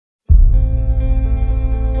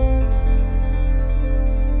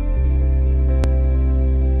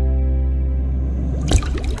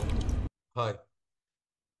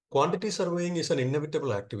Quantity surveying is an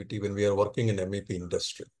inevitable activity when we are working in MEP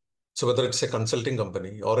industry. So whether it's a consulting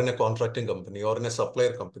company or in a contracting company or in a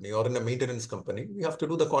supplier company or in a maintenance company, we have to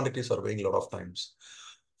do the quantity surveying a lot of times.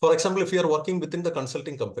 For example, if we are working within the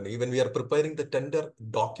consulting company, when we are preparing the tender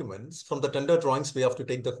documents, from the tender drawings, we have to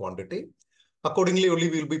take the quantity. Accordingly, only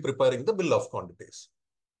we will be preparing the bill of quantities.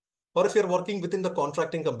 Or if you're working within the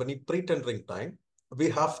contracting company pre-tendering time, we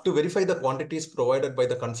have to verify the quantities provided by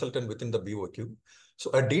the consultant within the BOQ. So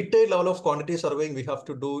a detailed level of quantity surveying we have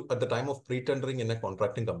to do at the time of pre-tendering in a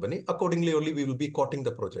contracting company. Accordingly, only we will be quoting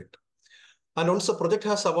the project. And once the project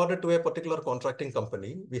has awarded to a particular contracting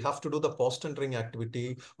company, we have to do the post-tendering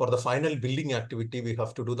activity or the final billing activity. We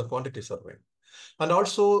have to do the quantity surveying. And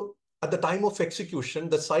also at the time of execution,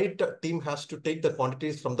 the site team has to take the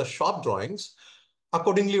quantities from the shop drawings.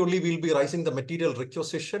 Accordingly, only we'll be raising the material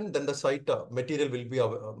requisition, then the site material will be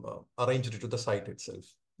arranged to the site itself.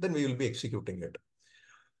 Then we will be executing it.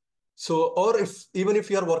 So, or even if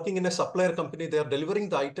you are working in a supplier company, they are delivering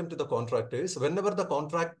the item to the contractors. Whenever the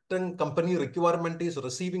contracting company requirement is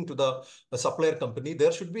receiving to the supplier company,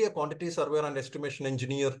 there should be a quantity surveyor and estimation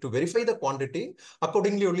engineer to verify the quantity.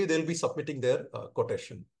 Accordingly, only they'll be submitting their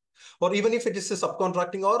quotation. Or even if it is a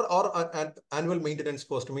subcontracting or an annual maintenance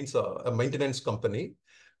cost, means a maintenance company,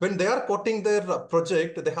 when they are quoting their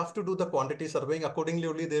project, they have to do the quantity surveying. Accordingly,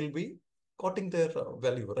 only they'll be quoting their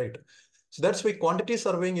value, right? So that's why quantity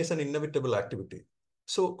surveying is an inevitable activity.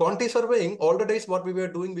 So quantity surveying, all the days what we were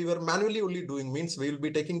doing, we were manually only doing, means we will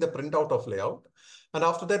be taking the printout of layout. And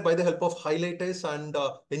after that, by the help of highlighters and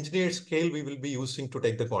engineered scale, we will be using to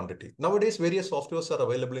take the quantity. Nowadays, various softwares are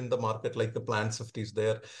available in the market, like the Planswift is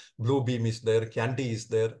there, Bluebeam is there, Candy is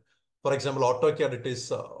there. For example, AutoCAD, it is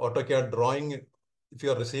AutoCAD drawing. If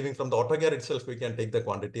you are receiving from the AutoCAD itself, we can take the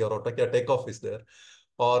quantity, or AutoCAD takeoff is there.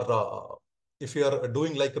 Or if you are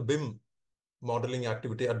doing like a BIM modeling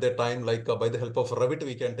activity at that time, like by the help of Revit,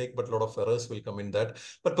 we can take, but a lot of errors will come in that.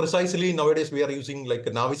 But precisely nowadays, we are using like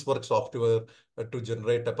a Navisworks software to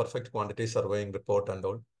generate a perfect quantity surveying report and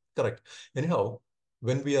all. Correct. Anyhow,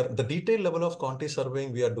 when we are the detailed level of quantity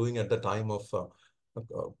surveying, we are doing at the time of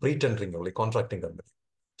pre-tendering only, contracting company.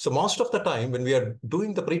 So most of the time when we are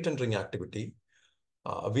doing the pre-tendering activity,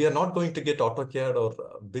 we are not going to get AutoCAD or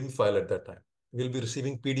BIM file at that time. We'll be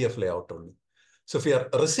receiving PDF layout only. So if we are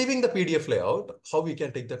receiving the PDF layout, how we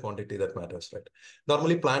can take the quantity, that matters, right?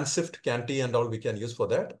 Normally Planswift, Canty and all we can use for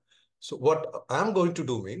that. So what I'm going to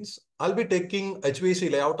do means I'll be taking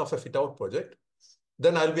HVAC layout of a fit out project.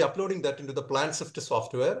 Then I'll be uploading that into the Planswift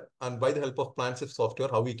software. And by the help of Planswift software,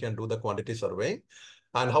 how we can do the quantity surveying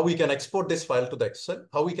and how we can export this file to the Excel,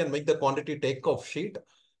 how we can make the quantity takeoff sheet,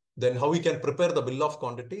 then how we can prepare the bill of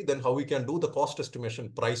quantity, then how we can do the cost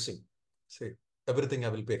estimation pricing. See, everything I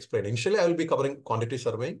will be explaining. Initially, I will be covering quantity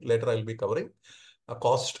surveying. Later, I will be covering a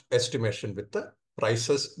cost estimation with the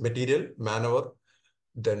prices, material, manpower,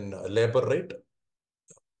 then labor rate,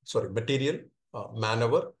 material,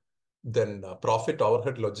 manpower, then profit,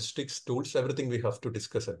 overhead, logistics, tools, everything we have to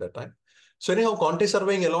discuss at that time. So anyhow, quantity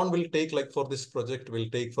surveying alone will take, like for this project, will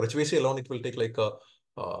take, for HVAC alone, it will take like a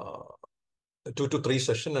 2 to 3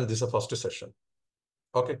 session, and this is a first session.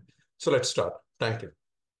 Okay, so let's start. Thank you.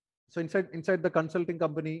 So inside the consulting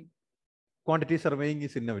company, quantity surveying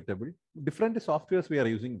is inevitable. Different softwares we are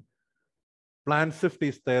using. Planswift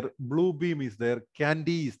is there, Bluebeam is there,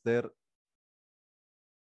 Candy is there.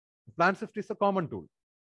 Planswift is a common tool.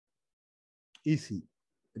 Easy.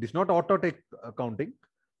 It is not auto take counting.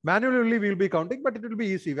 Manually we will be counting, but it will be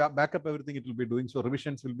easy. Backup everything it will be doing. So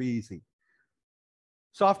revisions will be easy.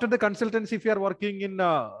 So after the consultancy, if you are working in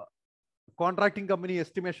a contracting company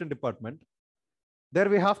estimation department, there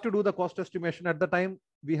we have to do the cost estimation. At the time,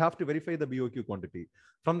 we have to verify the BOQ quantity.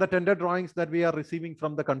 From the tender drawings that we are receiving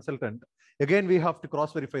from the consultant, again, we have to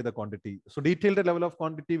cross-verify the quantity. So detailed level of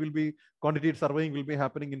quantity surveying will be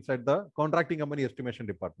happening inside the contracting company estimation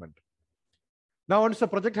department. Now, once the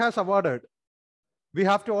project has awarded, we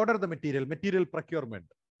have to order the material procurement.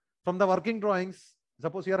 From the working drawings,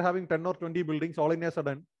 suppose you are having 10 or 20 buildings all in a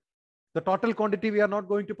sudden, the total quantity we are not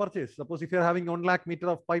going to purchase. Suppose if you are having 1 lakh meter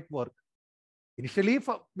of pipe work, initially,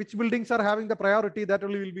 for which buildings are having the priority, that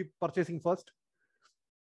only will be purchasing first.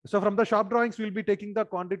 So from the shop drawings, we will be taking the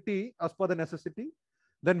quantity as per the necessity.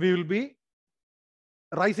 Then we will be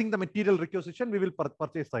raising the material requisition. We will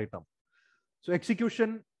purchase the item. So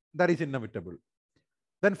execution, that is inevitable.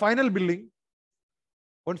 Then final billing.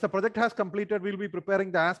 Once the project has completed, we will be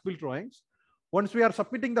preparing the as-built drawings. Once we are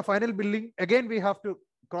submitting the final billing, again, we have to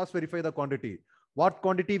cross-verify the quantity. What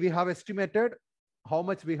quantity we have estimated, how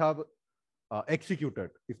much we have executed.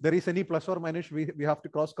 If there is any plus or minus, we have to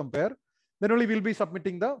cross compare. then only we'll be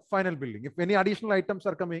submitting the final billing. If any additional items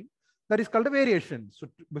are coming, that is called a variation. So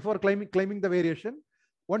before claiming the variation,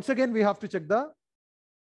 once again, we have to check the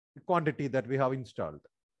quantity that we have installed.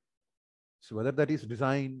 So whether that is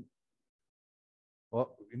design or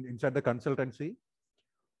inside the consultancy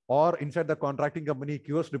or inside the contracting company,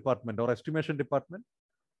 QS department or estimation department,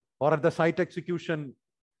 or at the site execution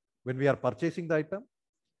when we are purchasing the item,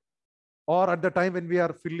 or at the time when we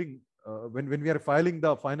are filling, when we are filing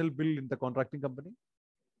the final bill in the contracting company,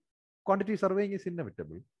 quantity surveying is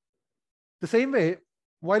inevitable. The same way,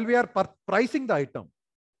 while we are pricing the item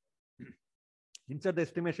inside the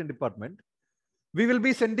estimation department, we will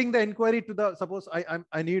be sending the inquiry to the, suppose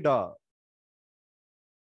I need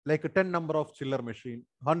like a 10 number of chiller machine,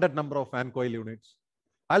 100 number of fan coil units.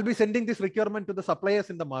 I'll be sending this requirement to the suppliers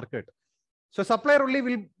in the market. So supplier only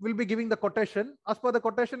will be giving the quotation. As per the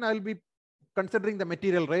quotation, I'll be considering the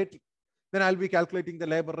material rate. Then I'll be calculating the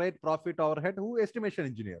labor rate, profit, overhead, who estimation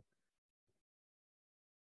engineer.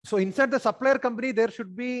 So inside the supplier company, there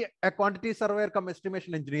should be a quantity surveyor come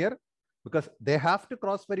estimation engineer, because they have to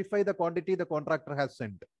cross verify the quantity the contractor has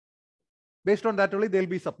sent. Based on that only, they'll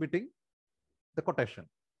be submitting the quotation.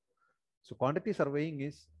 So quantity surveying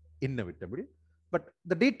is inevitable, but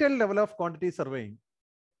the detailed level of quantity surveying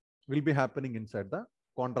will be happening inside the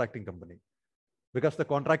contracting company, because the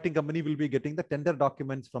contracting company will be getting the tender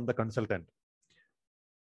documents from the consultant.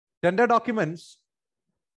 Tender documents,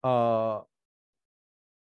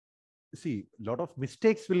 see, a lot of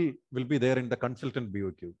mistakes will be there in the consultant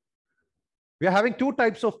BOQ. We are having two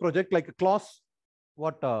types of project, like a clause,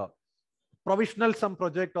 provisional sum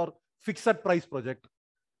project or fixed price project.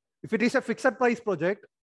 If it is a fixed price project,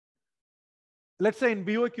 let's say in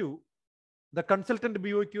BOQ, the consultant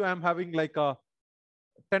BOQ, I'm having like a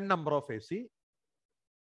 10 number of AC.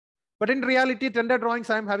 But in reality, tender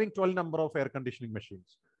drawings, I'm having 12 number of air conditioning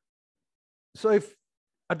machines. So if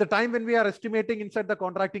at the time when we are estimating inside the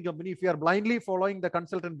contracting company, if we are blindly following the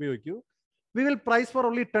consultant BOQ, we will price for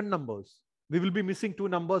only 10 numbers. We will be missing 2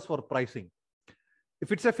 numbers for pricing.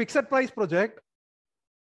 If it's a fixed price project,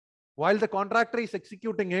 while the contractor is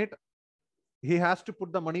executing it, he has to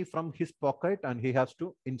put the money from his pocket and he has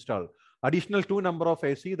to install. Additional 2 number of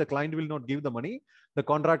AC, the client will not give the money. The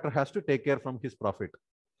contractor has to take care from his profit.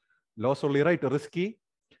 Loss only, right? Risky.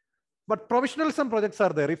 But provisional sum projects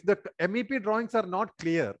are there. If the MEP drawings are not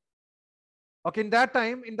clear, okay, in that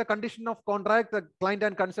time, in the condition of contract, the client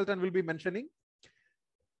and consultant will be mentioning,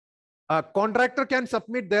 contractor can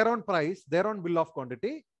submit their own price, their own bill of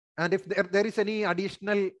quantity. And if there is any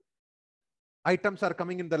additional items are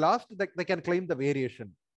coming in the last, they can claim the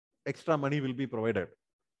variation. Extra money will be provided.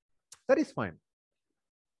 That is fine.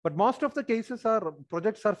 But most of the cases are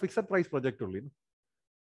projects are fixed price project only.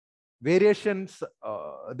 Variations,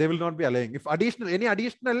 they will not be allowing. If any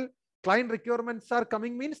additional client requirements are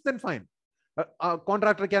coming means, then fine. A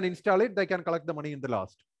contractor can install it, they can collect the money in the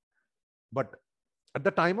last. But at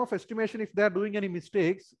the time of estimation, if they are doing any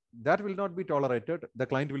mistakes, that will not be tolerated. The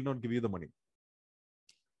client will not give you the money.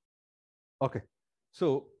 Okay,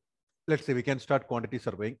 so let's say we can start quantity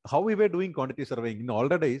surveying. How we were doing quantity surveying in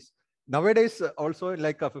older days, nowadays also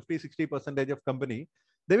like a 50-60% of company,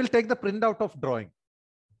 they will take the printout of drawing.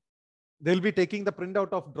 They'll be taking the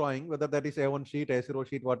printout of drawing, whether that is A1 sheet, A0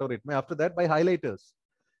 sheet, whatever it may. After that, by highlighters,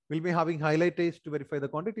 we'll be having highlighters to verify the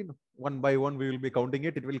quantity. One by one, we will be counting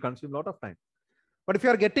it. It will consume a lot of time. But if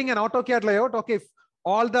you are getting an AutoCAD layout, okay, if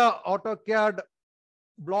all the AutoCAD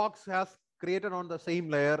blocks has created on the same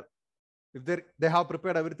layer, if they have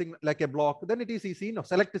prepared everything like a block, then it is easy. No,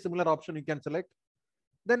 select a similar option you can select.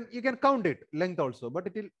 Then you can count it, length also. But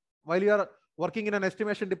it will, while you are working in an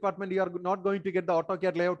estimation department, you are not going to get the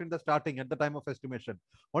AutoCAD layout in the starting at the time of estimation.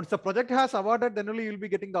 Once the project has awarded, then only you will be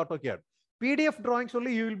getting the AutoCAD. PDF drawings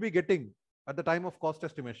only you will be getting at the time of cost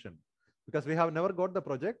estimation, because we have never got the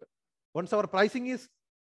project. Once our pricing is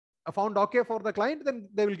found okay for the client, then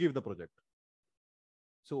they will give the project.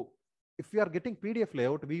 So if we are getting PDF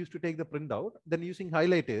layout, we used to take the printout, then using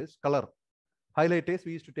highlighters, color highlighters,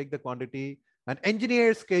 we used to take the quantity, and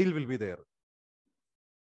engineer scale will be there.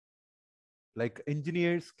 Like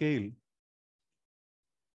engineer scale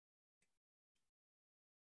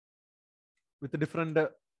with a different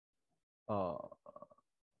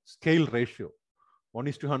scale ratio.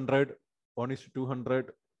 1:100, 1:200.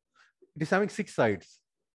 It is having 6 sides.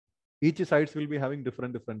 Each sides will be having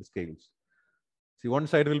different scales. See, one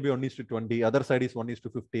side will be 1:20, other side is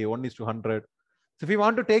 1:50, 1:100. So if you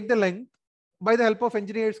want to take the length, by the help of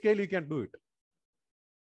engineer scale, you can do it.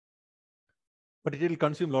 But it will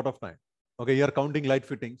consume a lot of time. Okay, you are counting light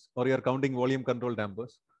fittings, or you are counting volume control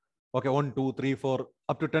dampers. Okay, 1, 2, 3, 4,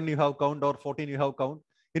 up to 10 you have count, or 14 you have count.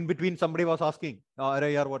 In between, somebody was asking,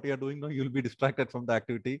 RIR, what you are doing now, you'll be distracted from the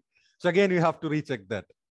activity. So again, you have to recheck that.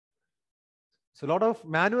 So a lot of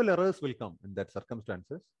manual errors will come in that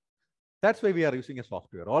circumstances. That's why we are using a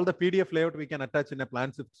software. All the PDF layout we can attach in a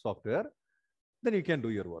Planswift software, then you can do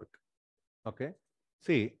your work. Okay.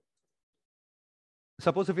 See,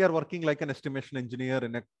 suppose if you are working like an estimation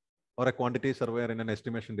engineer or a quantity surveyor in an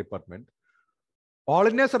estimation department, all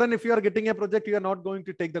in a sudden, if you are getting a project, you are not going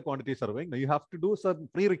to take the quantity surveying. Now you have to do some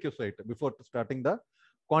prerequisite before starting the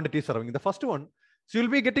quantity surveying. The first one, so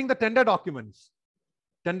you'll be getting the tender documents.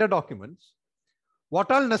 Tender documents.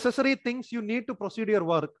 What all necessary things you need to proceed your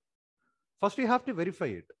work? First, you have to verify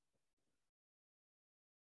it.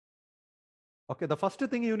 Okay, the first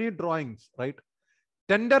thing you need drawings, right?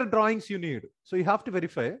 Tender drawings you need. So you have to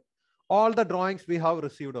verify all the drawings we have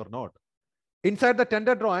received or not. Inside the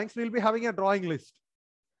tender drawings, we'll be having a drawing list.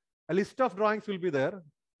 A list of drawings will be there.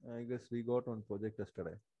 I guess we got one project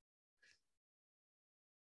yesterday.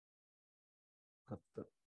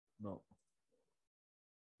 No.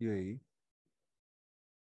 UAE.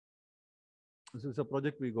 This is a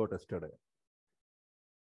project we got yesterday.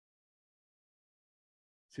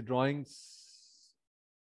 See, drawings.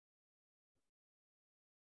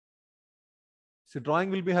 See,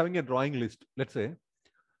 drawing will be having a drawing list. Let's say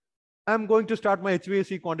I'm going to start my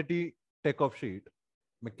HVAC quantity takeoff sheet,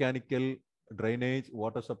 mechanical, drainage,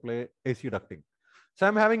 water supply, AC ducting. So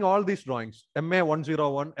I'm having all these drawings, MA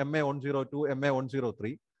 101, MA 102, MA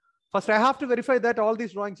 103. First, I have to verify that all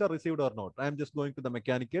these drawings are received or not. I'm just going to the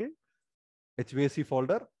mechanical HVAC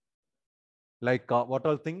folder, like what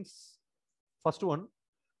all things. First one,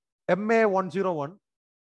 MA 101,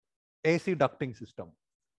 AC ducting system.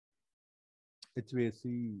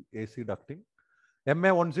 HVAC, AC ducting.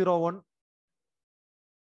 MA 101.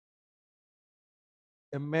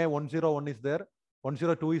 MA 101 is there.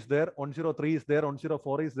 102 is there. 103 is there.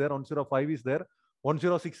 104 is there. 105 is there.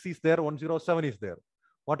 106 is there. 107 is there.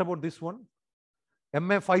 What about this one?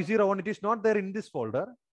 MA 501, it is not there in this folder.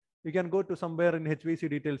 You can go to somewhere in HVAC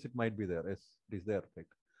details, it might be there. Yes, it is there.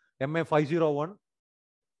 Right. MA 501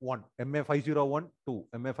 1, MA 501 2,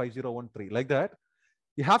 MA 501 3, like that.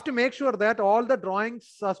 You have to make sure that all the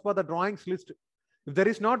drawings as per the drawings list. If there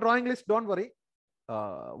is no drawing list, don't worry.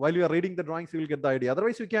 While you are reading the drawings, you will get the idea.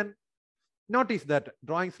 Otherwise, you can notice that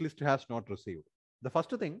drawings list has not received. The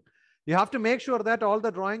first thing, you have to make sure that all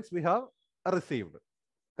the drawings we have are received.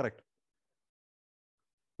 Correct.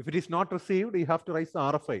 If it is not received, you have to raise the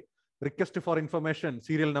RFI, request for information,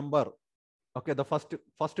 serial number. Okay, the first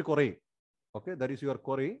query. Okay, that is your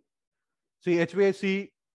query. See, HVAC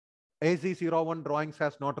AC01 drawings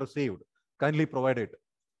has not received. Kindly provide it.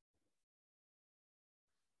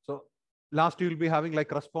 So last you will be having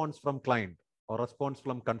like response from client or response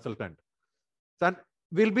from consultant. Then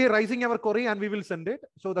we'll be raising our query and we will send it.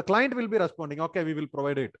 So the client will be responding. Okay, we will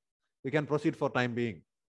provide it. We can proceed for time being.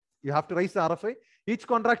 You have to raise the RFI. Each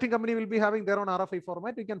contracting company will be having their own RFI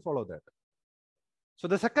format. You can follow that. So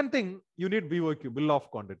the second thing, you need BOQ, bill of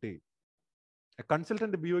quantity. A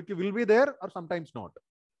consultant BOQ will be there or sometimes not.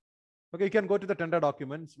 Okay, you can go to the tender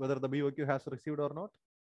documents, whether the BOQ has received or not.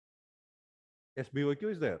 Yes,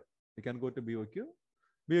 BOQ is there. You can go to BOQ.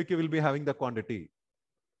 BOQ will be having the quantity.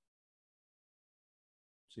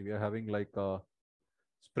 See, we are having like a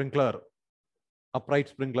sprinkler, upright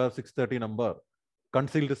sprinkler 630 number,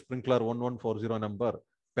 concealed sprinkler 1140 number,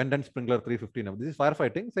 pendant sprinkler 350 number. This is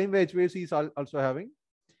firefighting. Same way HVAC is also having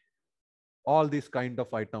all these kind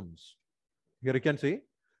of items. Here you can see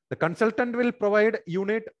the consultant will provide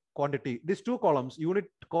unit quantity. These two columns, unit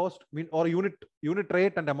cost or unit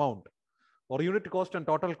rate and amount, or unit cost and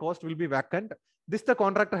total cost will be vacant. This the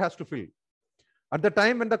contractor has to fill. At the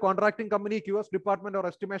time when the contracting company, QS department or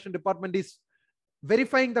estimation department is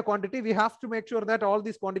verifying the quantity, we have to make sure that all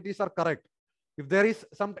these quantities are correct. If there is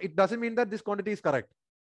some, it doesn't mean that this quantity is correct.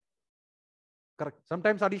 Correct.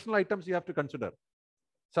 Sometimes additional items you have to consider.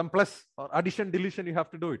 Some plus or addition, deletion, you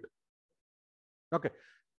have to do it. Okay.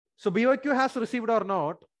 So BOQ has received or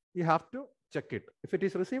not, you have to check it. If it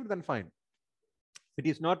is received, then fine. If it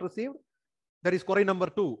is not received, that is query number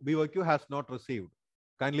 2. BOQ has not received.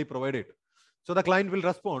 Kindly provide it. So the client will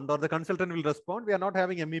respond or the consultant will respond. We are not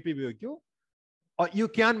having MEP BOQ. Or you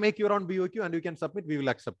can make your own BOQ and you can submit. We will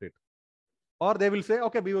accept it. Or they will say,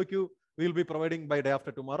 okay, BOQ we will be providing by day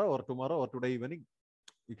after tomorrow or today evening.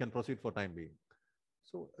 You can proceed for time being.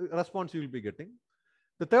 So response you will be getting.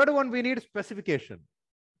 The third one, we need specification.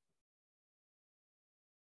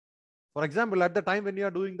 For example, at the time when you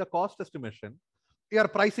are doing the cost estimation, you are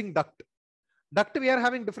pricing duct. Duct, we are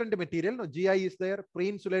having different material. No, GI is there,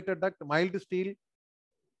 pre-insulated duct, mild steel.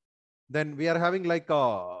 Then we are having like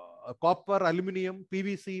copper, aluminum,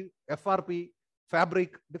 PVC, FRP,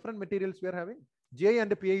 fabric, different materials we are having. J and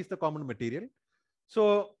PA is the common material.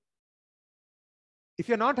 So if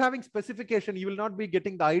you're not having specification, you will not be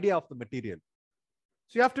getting the idea of the material.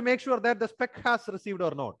 So you have to make sure that the spec has received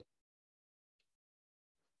or not.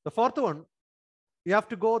 The fourth one, you have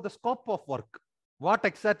to go the scope of work. What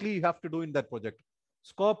exactly you have to do in that project?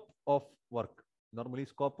 Scope of work. Normally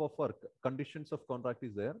scope of work, conditions of contract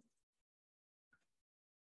is there.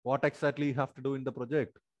 What exactly you have to do in the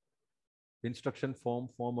project? Instruction form,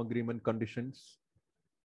 form agreement, conditions,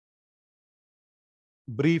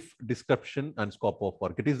 brief description, and scope of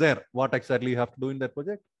work. It is there. What exactly you have to do in that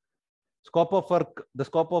project? Scope of work. The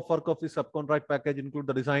scope of work of the subcontract package include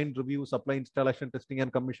the design, review, supply, installation, testing,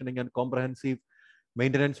 and commissioning, and comprehensive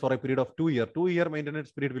maintenance for a period of 2 years. 2-year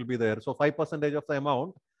maintenance period will be there. So 5% of the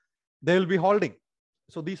amount they will be holding.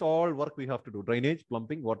 So these all work we have to do: drainage,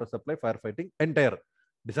 plumbing, water supply, firefighting, entire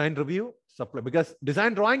design review, supply. Because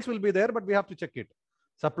design drawings will be there, but we have to check it.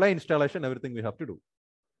 Supply, installation, everything we have to do.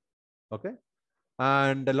 Okay,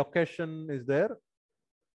 and the location is there.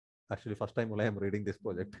 Actually, first time I am reading this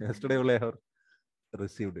project. Yesterday I have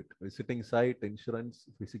received it. Visiting site, insurance,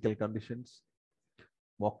 physical conditions,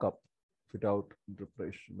 mock-up, fit out,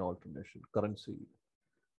 preparation, alternation, currency,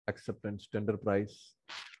 acceptance, tender price.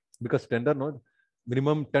 Because tender, no,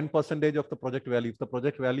 minimum 10% of the project value. If the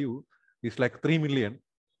project value is like 3 million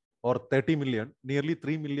or 30 million, nearly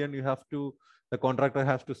 3 million, you have to, the contractor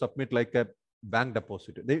has to submit like a bank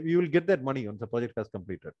deposit. You will get that money once the project has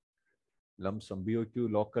completed. Lump sum,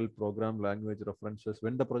 BOQ, local, program, language, references,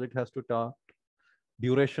 when the project has to start,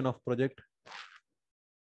 duration of project,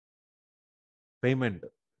 payment,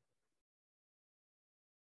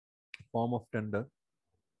 form of tender,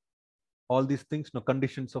 all these things, no,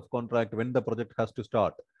 conditions of contract, when the project has to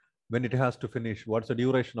start, when it has to finish, what's the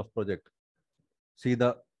duration of project. See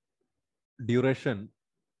the duration,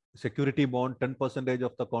 security bond, 10%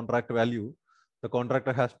 of the contract value, the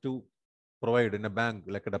contractor has to provide in a bank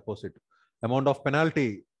like a deposit. Amount of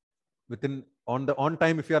penalty within on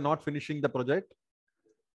time, if you are not finishing the project,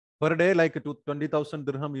 per day like 20,000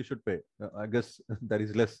 dirham you should pay. I guess that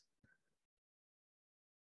is less.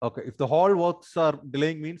 Okay, if the whole works are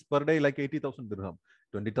delaying, means per day like 80,000 dirham.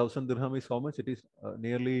 20,000 dirham is how much? It is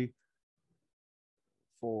nearly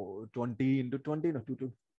 20 into 20, no,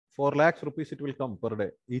 4 lakhs rupees it will come per day.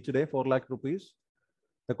 Each day 4 lakh rupees.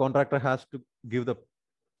 The contractor has to give the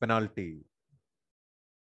penalty.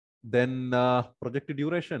 Then project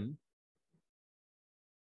duration,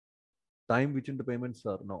 time which in the payments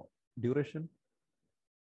are, no, duration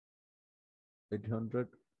 800,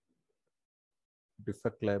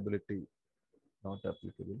 defect liability not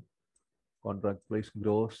applicable, contract price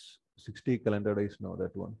gross 60 calendar days, no,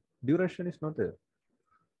 that one. Duration is not there.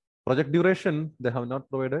 Project duration they have not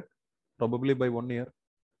provided, probably by 1 year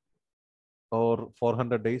or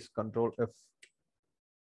 400 days, control F.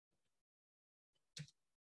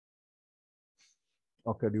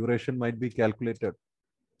 Okay, duration might be calculated.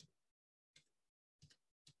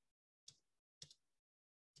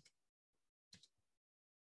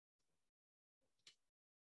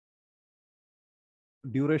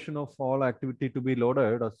 Duration of all activity to be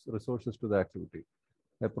loaded as resources to the activity.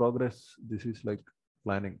 A progress, this is like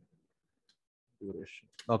planning. Duration.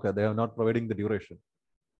 Okay, they are not providing the duration.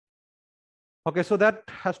 Okay, so that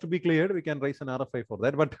has to be cleared. We can raise an RFI for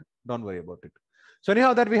that, but don't worry about it. So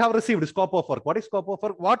anyhow, that we have received scope of work. What is scope of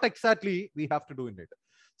work? What exactly we have to do in it?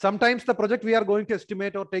 Sometimes the project we are going to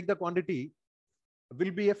estimate or take the quantity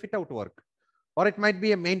will be a fit out work, or it might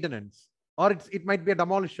be a maintenance, or it might be a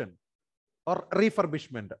demolition, or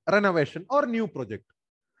refurbishment, renovation, or new project.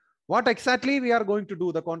 What exactly we are going to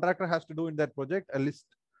do, the contractor has to do in that project, a list,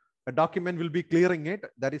 a document will be clearing it.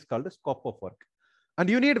 That is called a scope of work. And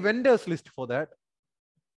you need vendors list for that.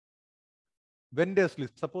 Vendors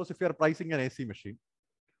list. Suppose if you are pricing an AC machine,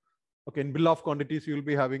 okay, in bill of quantities, you will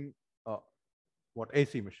be having what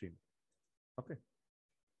AC machine. Okay.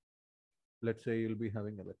 Let's say you'll be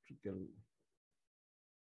having electrical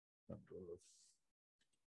controllers.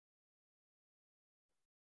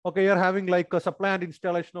 Okay, you're having like a supply and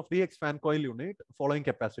installation of DX fan coil unit following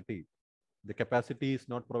capacity. The capacity is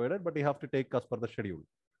not provided, but you have to take as per the schedule.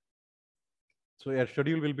 So your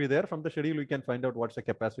schedule will be there. From the schedule, you can find out what's the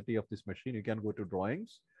capacity of this machine. You can go to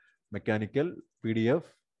drawings, mechanical, PDF,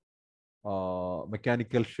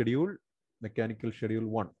 mechanical schedule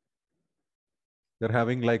 1. They're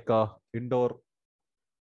having like a indoor,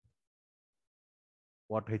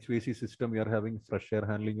 what HVAC system you are having, fresh air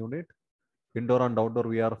handling unit. Indoor and outdoor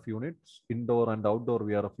VRF units. Indoor and outdoor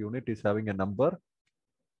VRF unit is having a number.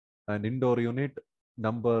 And indoor unit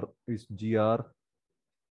number is GR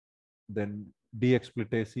Then DX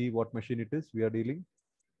split AC, what machine it is we are dealing.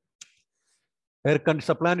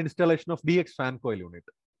 Supply and installation of DX fan coil unit.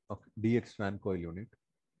 Okay, DX fan coil unit.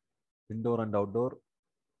 Indoor and outdoor.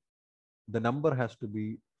 The number has to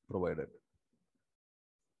be provided.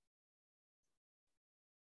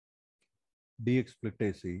 DX split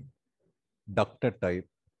AC, ducted type.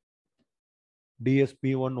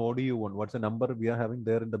 DSP1 ODU1. What's the number we are having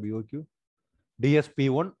there in the BOQ?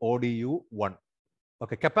 DSP1 ODU1.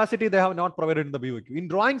 Okay, capacity they have not provided in the BOQ. In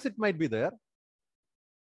drawings, it might be there.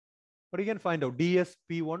 But you can find out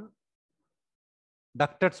DSP1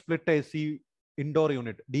 ducted split AC indoor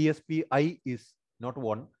unit. DSPI is not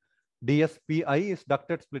 1. DSPI is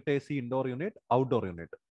ducted split AC indoor unit, outdoor unit.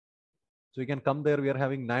 So you can come there. We are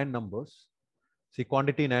having 9 numbers. See,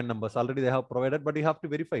 quantity 9 numbers. Already they have provided, but you have to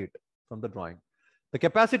verify it from the drawing. The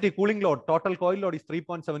capacity cooling load, total coil load is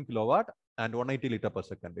 3.7 kilowatt and 180 liter per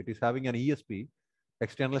second. It is having an ESP,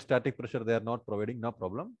 external static pressure. They are not providing, no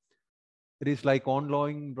problem. It is like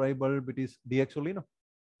ongoing dry bulb. It is DX only, no?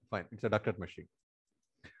 Fine. It's a ducted machine.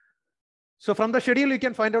 So from the schedule, you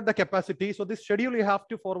can find out the capacity. So this schedule you have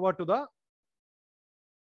to forward to the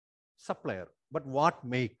supplier. But what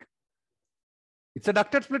make? It's a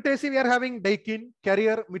ducted split AC. We are having Daikin,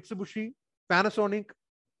 Carrier, Mitsubishi, Panasonic,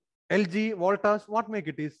 LG, Voltas. What make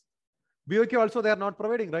it is? BOQ also they are not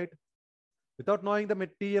providing, right? Without knowing the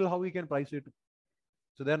material, how we can price it?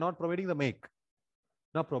 So they are not providing the make.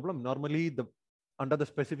 No problem. Normally, under the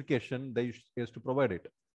specification, they used to provide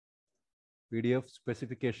it. PDF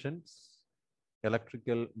specifications,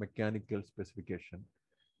 electrical, mechanical specification,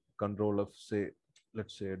 control of, say,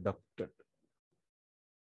 let's say ducted.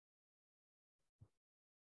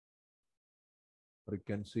 Or you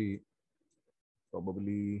can see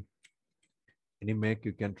probably any make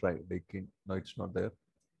you can try. No, it's not there.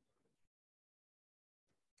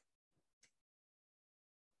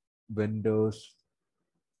 Vendors.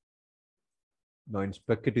 No, in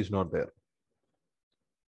spec it is not there.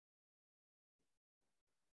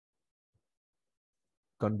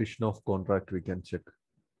 Condition of contract we can check.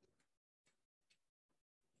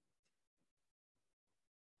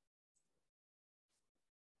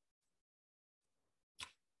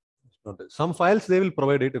 It's not there. Some files they will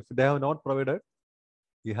provide it. If they have not provided,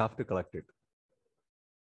 you have to collect it.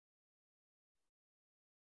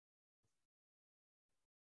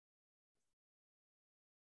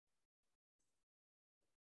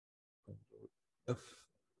 F.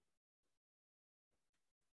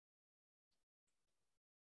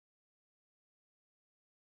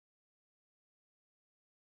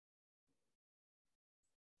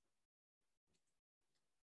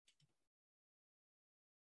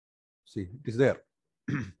 See, it is there.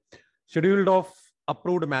 Scheduled of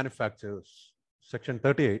approved manufacturers, section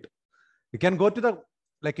 38. You can go to the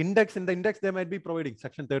index. In the index, they might be providing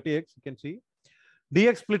section 38. You can see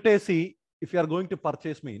DX split AC. If you are going to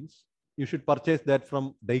purchase, means you should purchase that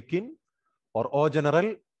from Daikin or O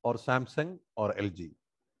General or Samsung or LG.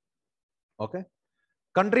 Okay.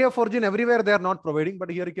 Country of origin, everywhere they are not providing, but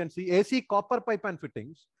here you can see AC copper pipe and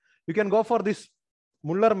fittings. You can go for this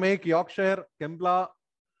Muller make, Yorkshire, Kembla,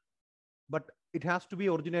 but it has to be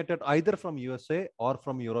originated either from USA or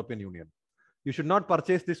from European Union. You should not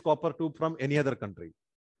purchase this copper tube from any other country.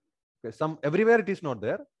 Okay, everywhere it is not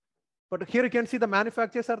there, but here you can see the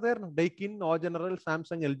manufacturers are there. Daikin, O General,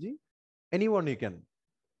 Samsung, LG, anyone you can.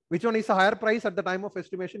 Which one is a higher price at the time of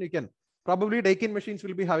estimation? You can probably Daikin machines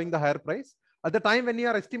will be having the higher price. At the time when you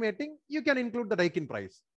are estimating, you can include the Daikin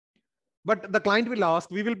price. But the client will ask,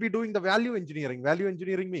 we will be doing the value engineering. Value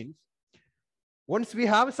engineering means once we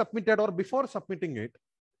have submitted or before submitting it,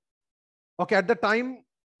 okay, at the time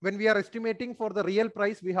when we are estimating for the real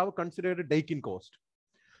price, we have considered Daikin cost.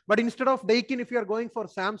 But instead of Daikin, if you are going for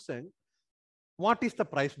Samsung, what is the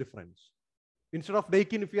price difference? Instead of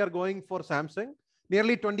Daikin, if you are going for Samsung,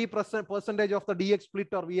 nearly 20% of the DX split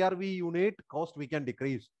or VRV unit cost we can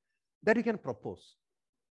decrease. That you can propose.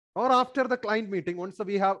 Or after the client meeting, once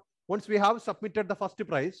we have submitted the first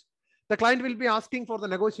price, the client will be asking for the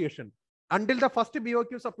negotiation. Until the first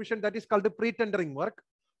BOQ submission, that is called the pre-tendering work.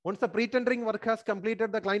 Once the pre-tendering work has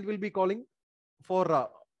completed, the client will be calling for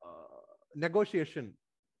negotiation.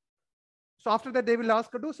 So after that, they will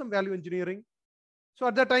ask to do some value engineering. So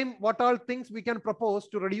at that time, what all things we can propose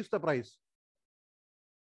to reduce the price?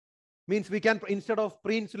 Means we can, instead of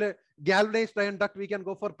pre-insulated galvanized iron duct, we can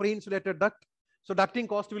go for pre-insulated duct. So ducting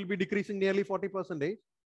cost will be decreasing nearly 40%.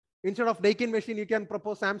 Instead of Daikin machine, you can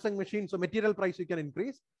propose Samsung machine. So material price you can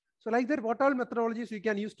increase. So like that, what all methodologies you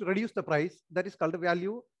can use to reduce the price? That is called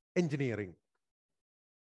value engineering.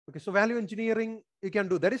 Okay, so value engineering you can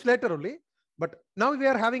do. That is later only. But now we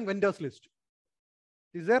are having vendors list.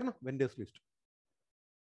 Is there no vendors list?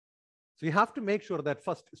 So you have to make sure that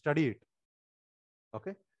first study it.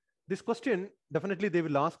 Okay. This question definitely they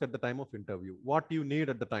will ask at the time of interview. What you need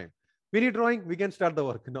at the time? We need drawing, we can start the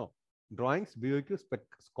work. No. Drawings, BOQ, spec,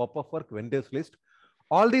 scope of work, vendors list.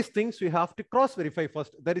 All these things you have to cross-verify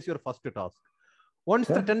first. That is your first task. Once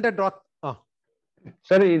the tender draw.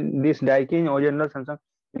 Sir, this Daikin, Original, Samsung,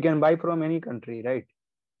 you can buy from any country, right?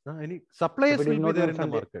 Any suppliers will be there in the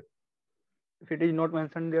market. If it is not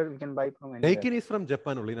mentioned there, we can buy from anywhere. Daikin is from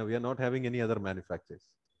Japan only. Now we are not having any other manufacturers.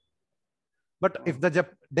 But if the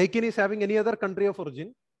Daikin is having any other country of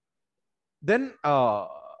origin, then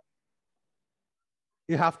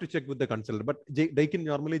you have to check with the consultant. But Daikin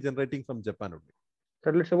normally generating from Japan only.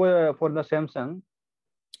 So let's say for the Samsung,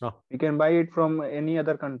 you can buy it from any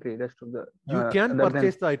other country. Rest of the you can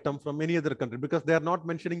purchase the item from any other country because they are not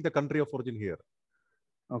mentioning the country of origin here.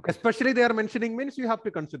 Okay. Especially they are mentioning means you have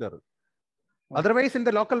to consider. Okay. Otherwise, in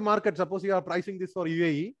the local market, suppose you are pricing this for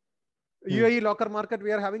UAE, UAE local market,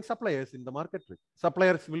 we are having suppliers in the market.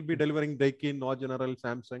 Suppliers will be delivering Daikin, No General,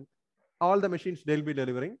 Samsung, all the machines they'll be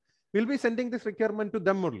delivering. We'll be sending this requirement to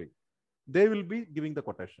them only. They will be giving the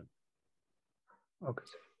quotation. Okay.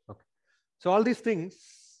 Okay. So all these things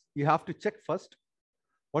you have to check first.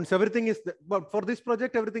 Once everything is, but for this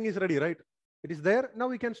project, everything is ready, right? It is there. Now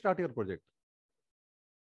we can start your project.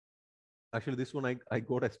 Actually, this one I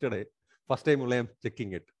got yesterday. First time only I'm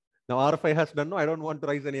checking it. Now RFI has done. No, I don't want to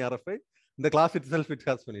raise any RFI. In the class itself, it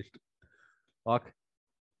has finished. Okay.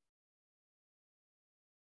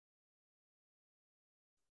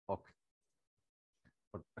 Okay.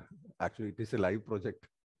 But actually, it is a live project.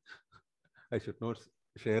 I should not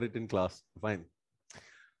share it in class. Fine.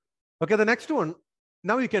 Okay, the next one.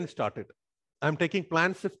 Now you can start it. I'm taking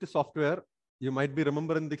Planswift software. You might be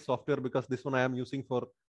remembering this software because this one I am using for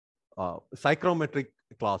psychrometric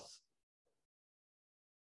class.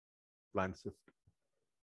 Planswift.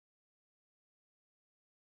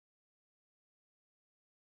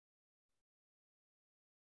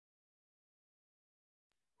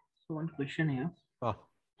 So one question here.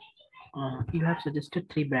 You have suggested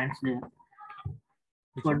 3 brands there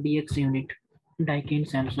for DX unit: Daikin,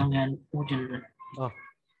 Samsung, and O General.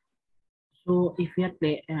 So if we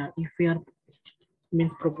are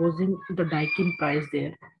proposing the Daikin price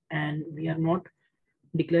there, and we are not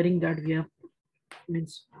declaring that we have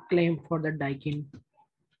claim for the Daikin.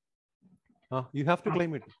 You have to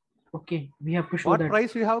claim it. Okay, we have to show what that.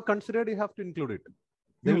 Price you have considered, you have to include it.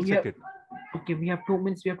 They will check it. Okay, we have 2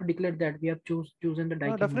 minutes. We have to declare that we have chosen the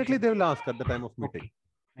Daikin. Definitely, they will ask at the time of meeting.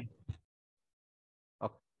 Okay.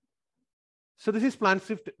 Okay. So this is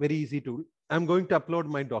Planswift, very easy tool. I'm going to upload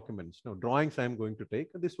my documents. Now, drawings I'm going to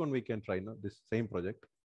take. This one we can try now, this same project.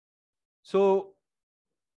 So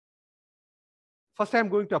first I'm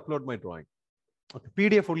going to upload my drawing. Okay,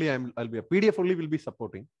 PDF only PDF only will be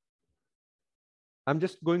supporting. I'm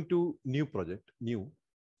just going to new project, new.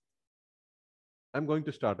 I'm going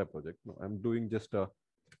to start a project. No, I'm doing just a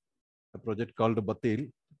project called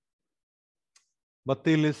Batil.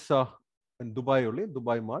 Batil is in Dubai only,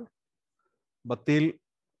 Dubai Mall. Batil,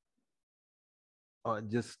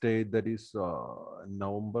 just say that is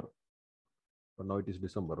November. Now it is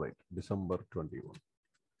December, right? December 21.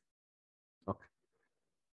 Okay.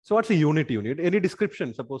 So what's a unit? Any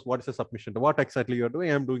description? Suppose what is a submission? What exactly you are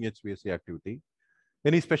doing? I'm doing HVAC activity.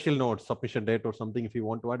 Any special notes, submission date or something, if you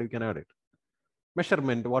want to add, you can add it.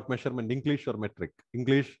 Measurement, what measurement? English or metric?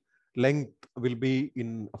 English length will be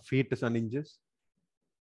in feet and inches,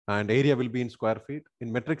 and area will be in square feet.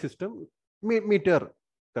 In metric system, meter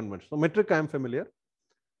conversion. So metric I am familiar.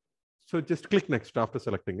 So just click next after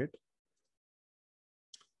selecting it.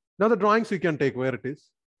 Now the drawings you can take where it is,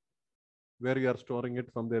 where you are storing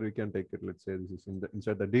it. From there you can take it. Let's say this is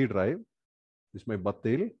inside the D drive. This is my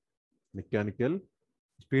Batil, mechanical.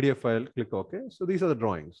 PDF file, click OK. So these are the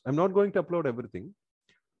drawings. I'm not going to upload everything.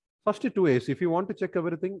 First 2 ways. If you want to check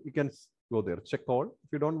everything, you can go there. Check all.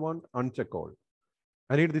 If you don't want, uncheck all.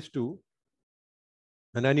 I need these 2.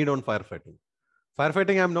 And I need on firefighting.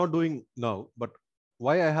 Firefighting I'm not doing now, but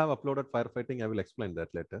why I have uploaded firefighting, I will explain that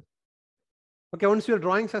later. Okay, once your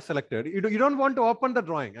drawings are selected, you don't want to open the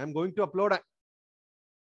drawing. I'm going to upload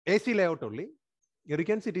AC layout only. Here you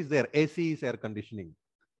can see it is there. AC is air conditioning.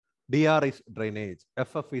 DR is drainage,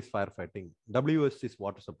 FF is firefighting, WS is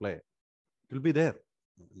water supply. It will be there.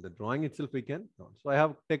 In the drawing itself we can. So I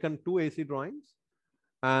have taken 2 AC drawings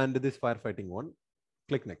and this firefighting one.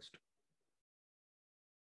 Click next.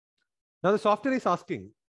 Now the software is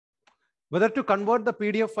asking whether to convert the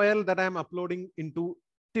PDF file that I am uploading into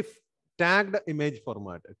TIFF, tagged image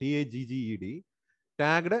format, TAGGED,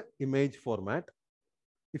 tagged image format.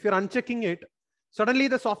 If you're unchecking it, Suddenly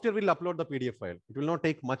the software will upload the PDF file. It will not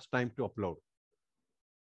take much time to upload.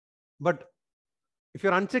 But if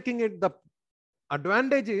you're unchecking it, the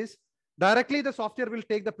advantage is directly the software will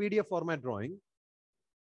take the PDF format drawing.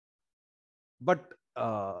 But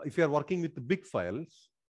if you are working with big files,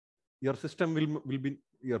 your system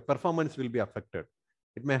your performance will be affected.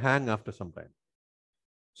 It may hang after some time.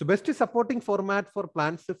 So best is supporting format for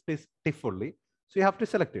Planswift is TIFF only. So you have to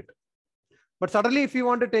select it. But suddenly if you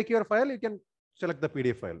want to take your file, you can select the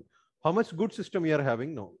PDF file. How much good system you are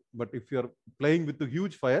having? No. But if you're playing with the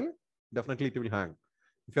huge file, definitely it will hang.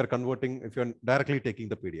 If you're converting, if you're directly taking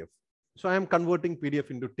the PDF. So I am converting PDF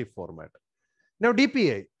into TIFF format. Now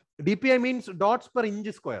DPI. DPI means dots per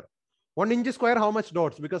inch square. 1 inch square, how much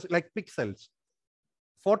dots? Because like pixels.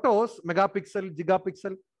 Photos, megapixel,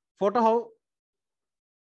 gigapixel. Photo, how?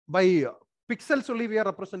 By pixels only we are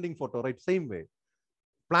representing photo, right? Same way.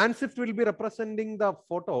 Planswift will be representing the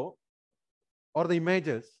photo or the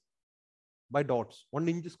images by dots. 1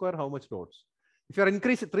 inch square, how much dots? If you are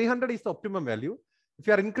increasing, 300 is the optimum value. If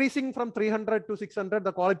you are increasing from 300 to 600,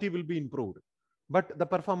 the quality will be improved, but the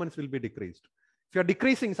performance will be decreased. If you are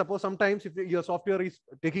decreasing, suppose sometimes if your software is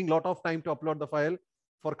taking a lot of time to upload the file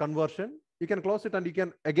for conversion, you can close it and you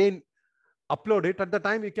can again upload it. At the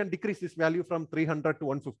time, you can decrease this value from 300 to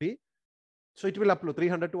 150. So it will upload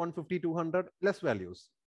 300 to 150, 200, less values.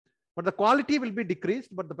 But the quality will be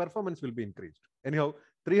decreased, but the performance will be increased. Anyhow,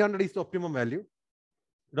 300 is the optimum value.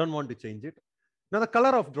 You don't want to change it. Now the color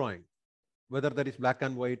of drawing, whether that is black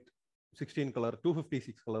and white, 16 color,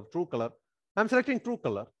 256 color, true color. I'm selecting true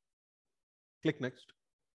color. Click next.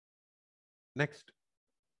 Next.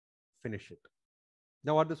 Finish it.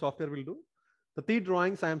 Now what the software will do? The 3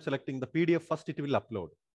 drawings I am selecting the PDF first, it will upload.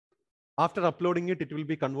 After uploading it, it will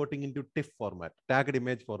be converting into TIFF format, tagged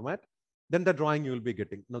image format. Then the drawing you will be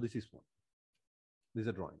getting. Now this is one. This is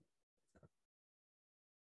a drawing.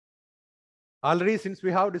 Already, since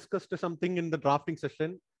we have discussed something in the drafting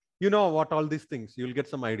session, you know what all these things, you will get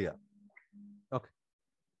some idea. Okay.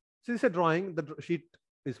 So this is a drawing. The sheet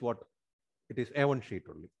is what? It is A1 sheet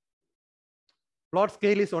only. Plot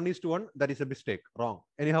scale is 1:1. That is a mistake. Wrong.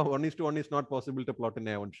 Anyhow, 1:1 is not possible to plot in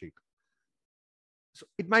A1 sheet. So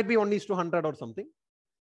it might be 1:100 or something.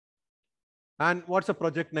 And what's the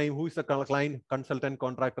project name? Who is the client, consultant,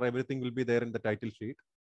 contractor? Everything will be there in the title sheet.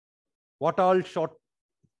 What all short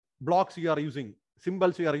blocks you are using,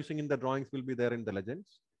 symbols you are using in the drawings will be there in the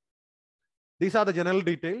legends. These are the general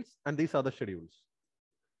details and these are the schedules.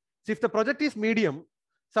 So if the project is medium,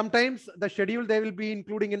 sometimes the schedule they will be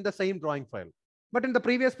including in the same drawing file. But in the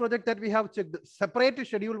previous project that we have checked, separate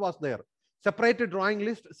schedule was there. Separate drawing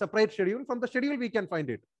list, separate schedule. From the schedule, we can find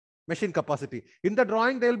it. Machine capacity. In the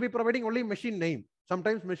drawing, they will be providing only machine name.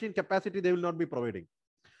 Sometimes machine capacity, they will not be providing.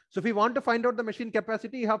 So if you want to find out the machine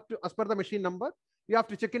capacity, you have to, as per the machine number, you have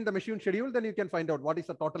to check in the machine schedule. Then you can find out what is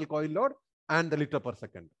the total coil load and the liter per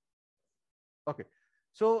second. Okay.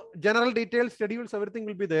 So general details, schedules, everything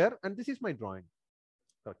will be there. And this is my drawing.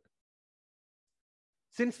 Correct.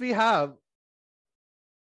 Since we have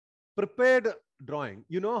prepared drawing,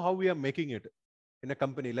 you know how we are making it in a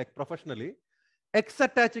company like professionally. X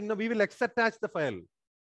attaching, now we will X attach the file.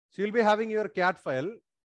 So you'll be having your CAD file.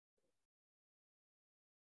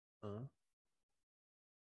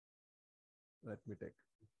 Let me take.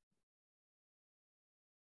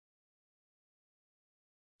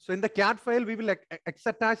 So in the CAD file, we will X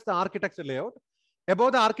attach the architecture layout.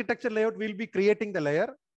 Above the architecture layout, we'll be creating the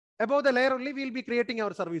layer. Above the layer only, we'll be creating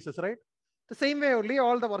our services, right? The same way only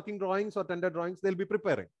all the working drawings or tender drawings, they'll be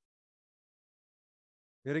preparing.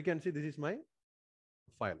 Here you can see this is my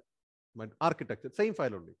file, my architecture, same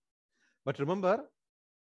file only. But remember,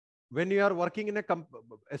 when you are working in a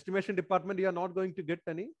estimation department, you are not going to get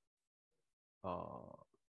any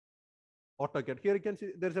AutoCAD. Here you can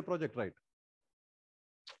see there is a project, right?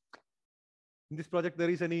 In this project, there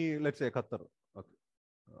is any, let's say, Qatar. Okay.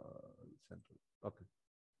 Central. Okay.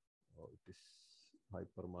 Oh, it is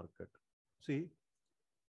hypermarket. See,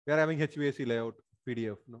 we are having HVAC layout,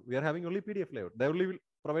 PDF. No, we are having only PDF layout. They only will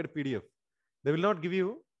provide PDF. They will not give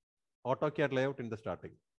you AutoCAD layout in the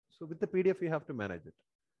starting. So with the PDF, you have to manage it.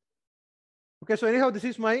 Okay, so anyhow, this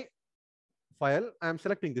is my file. I am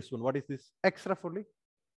selecting this one. What is this? XREF only.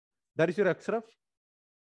 That is your XREF.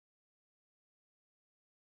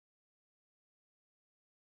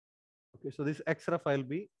 Okay, so this XREF I will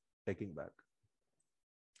be taking back.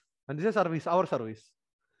 And this is service, our service.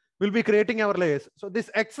 We'll be creating our layers. So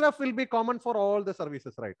this XREF will be common for all the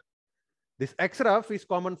services, right? This XREF is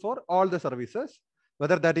common for all the services,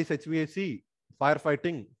 whether that is HVAC,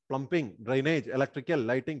 firefighting, plumbing, drainage, electrical,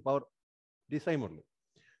 lighting, power, the same only.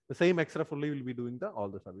 The same XREF only will be doing all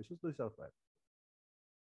the services. This is our file.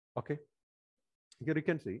 Okay. Here you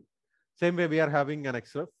can see. Same way we are having an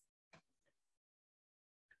XREF.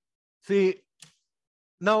 See,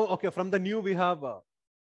 now, okay, from the new we have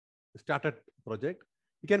started project.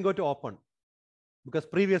 You can go to open. Because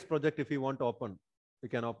previous project, if you want to open, you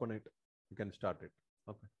can open it. You can start it.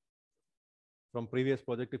 Okay. From previous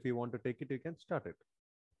project, if you want to take it, you can start it.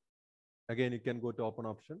 Again, you can go to open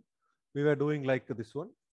option. We were doing like this one.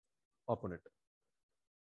 Open it.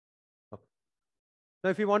 Okay. Now,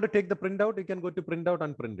 if you want to take the printout, you can go to printout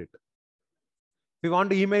and print it. If you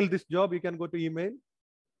want to email this job, you can go to email.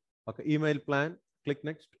 Okay, email plan, click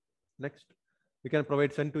next, next. You can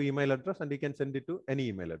provide send to email address and you can send it to any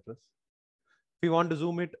email address. If you want to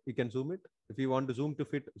zoom it, you can zoom it. If you want to zoom to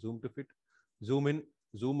fit, zoom to fit, zoom in,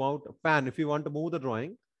 zoom out, pan. If you want to move the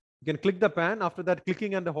drawing, you can click the pan. After that,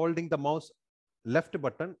 clicking and holding the mouse left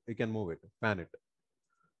button, you can move it, pan it.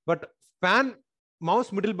 But pan,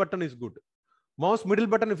 mouse middle button is good. Mouse middle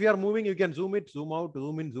button, if you are moving, you can zoom it, zoom out,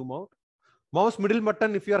 zoom in, zoom out. Mouse middle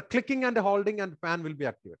button, if you are clicking and holding, and pan will be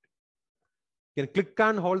activated. You can click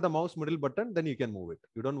and hold the mouse middle button, then you can move it.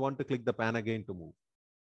 You don't want to click the pan again to move.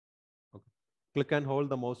 Okay. Click and hold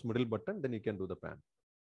the mouse middle button, then you can do the pan.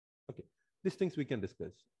 Okay. These things we can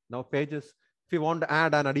discuss. Now pages, if you want to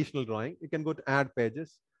add an additional drawing, you can go to add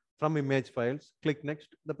pages from image files, click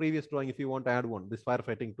next. The previous drawing, if you want to add one, this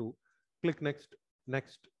firefighting 2, click next,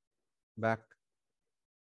 next, back,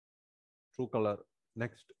 true color,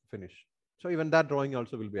 next, finish. So even that drawing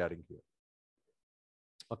also will be adding here.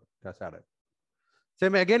 Okay, that's added.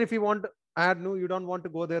 Same again, if you want to add new, you don't want to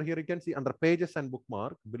go there. Here you can see under pages and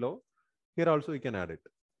bookmark below. Here also you can add it.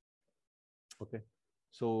 Okay,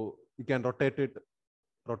 so you can rotate it,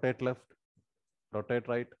 rotate left, rotate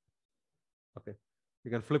right. Okay, you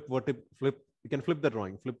can flip, you can flip the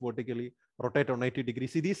drawing, flip vertically, rotate on 90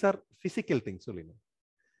 degrees. See, these are physical things only.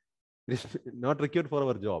 It is not required for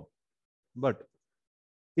our job, but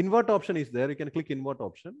invert option is there. You can click invert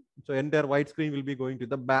option. So entire white screen will be going to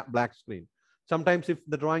the black screen. Sometimes if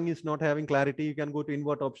the drawing is not having clarity, you can go to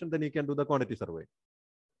invert option, then you can do the quantity survey.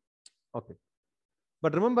 Okay.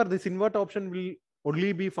 But remember, this invert option will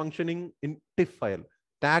only be functioning in TIFF file,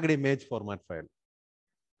 tagged image format file.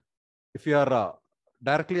 If you are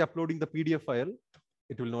directly uploading the PDF file,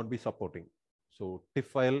 it will not be supporting. So TIFF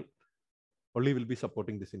file only will be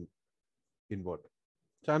supporting this invert.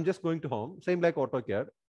 So I'm just going to home, same like AutoCAD.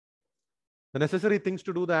 The necessary things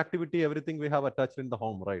to do the activity, everything we have attached in the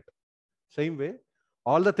home, right? Same way,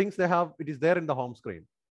 all the things they have, it is there in the home screen.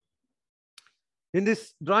 In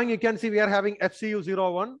this drawing, you can see we are having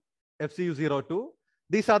FCU01, FCU02.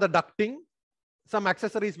 These are the ducting. Some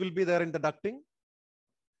accessories will be there in the ducting.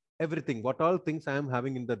 Everything, what all things I am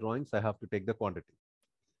having in the drawings, I have to take the quantity.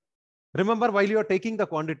 Remember, while you are taking the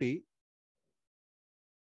quantity,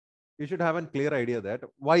 you should have a clear idea that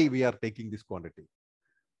why we are taking this quantity.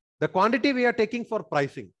 The quantity we are taking for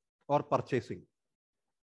pricing or purchasing.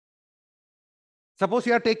 Suppose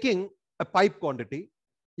you are taking a pipe quantity,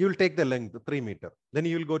 you will take the length 3 meters. Then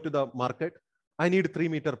you will go to the market. I need 3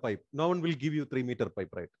 meter pipe. No one will give you 3 meter pipe,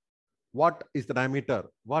 right? What is the diameter?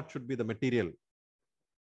 What should be the material?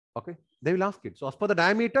 Okay, they will ask it. So as per the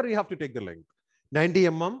diameter, you have to take the length. 90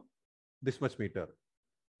 mm, this much meter.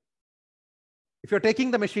 If you're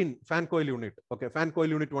taking the machine, fan coil unit, okay, fan coil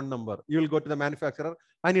unit 1 number, you will go to the manufacturer.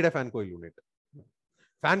 I need a fan coil unit.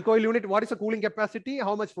 Fan coil unit, what is the cooling capacity?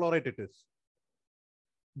 How much flow rate it is?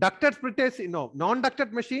 Ducted split AC, no,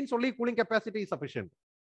 non-ducted machines, only cooling capacity is sufficient.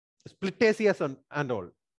 Split ACS and all.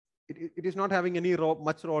 It is not having any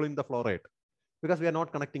much role in the flow rate because we are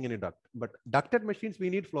not connecting any duct. But ducted machines, we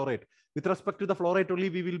need flow rate. With respect to the flow rate only,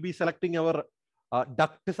 we will be selecting our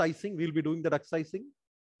duct sizing. We will be doing the duct sizing.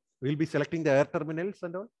 We will be selecting the air terminals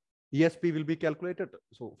and all. ESP will be calculated.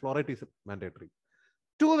 So flow rate is mandatory.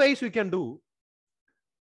 2 ways we can do.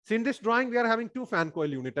 So in this drawing, we are having 2 fan coil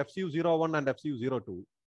unit, FCU01 and FCU02.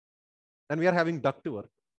 And we are having duct work.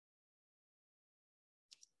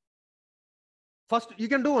 First, you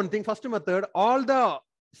can do one thing. First method, all the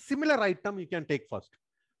similar item you can take first.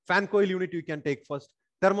 Fan coil unit you can take first.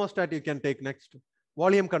 Thermostat you can take next.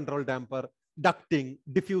 Volume control damper, ducting,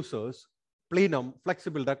 diffusers, plenum,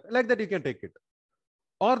 flexible duct, like that you can take it.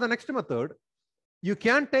 Or the next method, you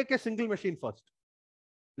can take a single machine first.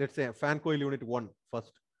 Let's say fan coil unit 1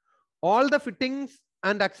 first. All the fittings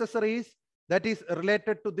and accessories that is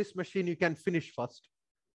related to this machine you can finish first.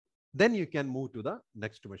 Then you can move to the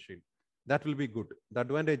next machine. That will be good. The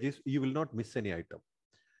advantage is you will not miss any item.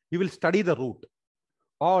 You will study the route,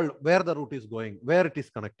 all where the route is going, where it is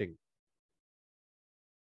connecting.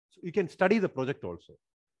 So you can study the project also.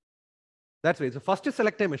 That's right. So first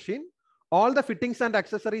select a machine. all the fittings and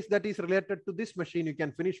accessories that is related to this machine, you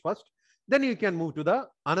can finish first. Then you can move to the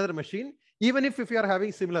another machine, even if you are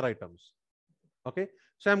having similar items. Okay.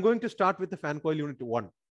 So I'm going to start with the fan coil unit 1.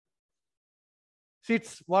 See,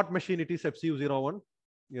 it's what machine it is, FCU01.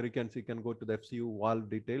 Here you can see, you can go to the FCU valve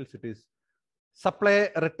details. It is supply,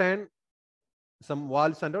 return, some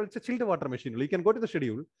valves and all. It's a chilled water machine. You can go to the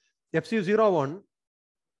schedule. FCU01,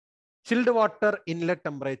 chilled water inlet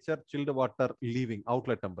temperature, chilled water leaving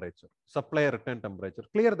outlet temperature, supply, return temperature.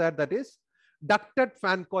 Clear that that is ducted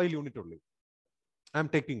fan coil unit only. I'm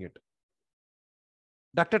taking it.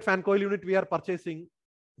 Ducted fan coil unit we are purchasing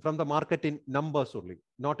from the market in numbers only,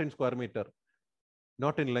 not in square meter,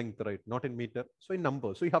 not in length, right? Not in meter. So in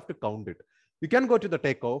numbers. So you have to count it. You can go to the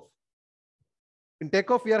takeoff. In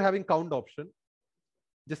takeoff, we are having count option.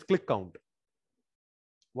 Just click count.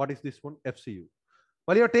 What is this one? FCU.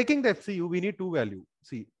 While you're taking the FCU, we need two value.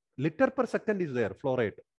 See, liter per second is there, flow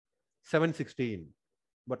rate, 716.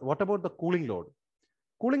 But what about the cooling load?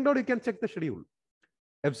 Cooling load, you can check the schedule.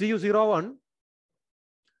 FCU01,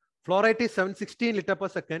 flow rate is 716 liter per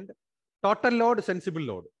second. Total load, sensible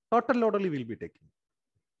load. Total load only will be taking.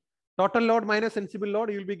 Total load minus sensible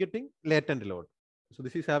load, you will be getting latent load. So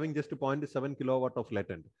this is having just 0.7 kilowatt of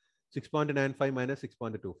latent. 6.95 minus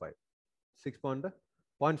 6.25.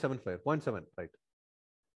 0.7, right?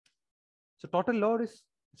 So total load is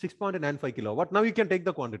 6.95 kilowatt. Now you can take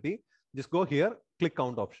the quantity. Just go here, click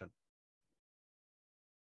count option.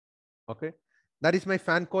 Okay. That is my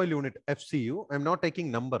fan coil unit, FCU. I'm not taking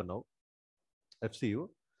number now. FCU.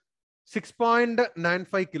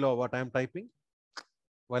 6.95 kilowatt. I'm typing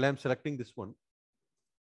while I'm selecting this one.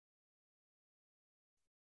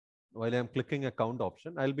 While I'm clicking a count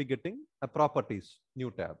option, I'll be getting a properties, new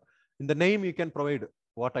tab. In the name, you can provide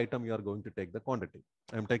what item you are going to take the quantity.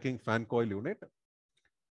 I'm taking fan coil unit,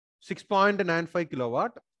 6.95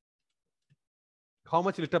 kilowatt. How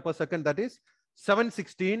much liter per second? That is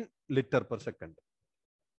 716 liter per second.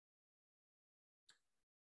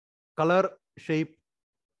 Color, shape,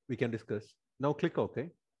 we can discuss. Now click OK.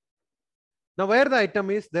 Now where the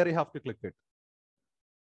item is, there you have to click it.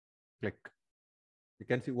 Click. You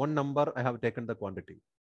can see one number, I have taken the quantity.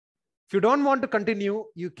 If you don't want to continue,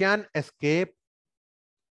 you can escape.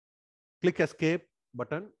 Click escape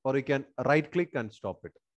button, or you can right click and stop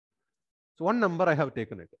it. So one number I have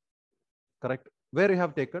taken it. Correct. Where you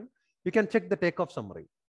have taken, you can check the takeoff summary.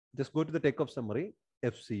 Just go to the takeoff summary,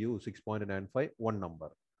 FCU 6.95, one number.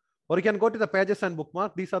 Or you can go to the pages and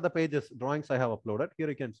bookmark. These are the pages, drawings I have uploaded. Here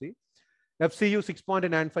you can see FCU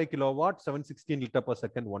 6.95 kilowatt, 716 liter per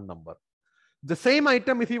second, one number. The same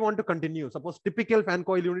item, if you want to continue, suppose typical fan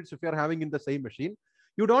coil units, if you are having in the same machine,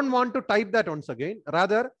 you don't want to type that once again.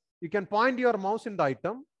 Rather, you can point your mouse in the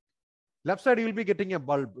item. Left side, you will be getting a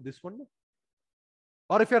bulb, this one.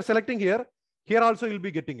 Or if you are selecting here, here also you'll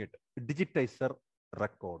be getting it, digitizer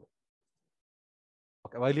record.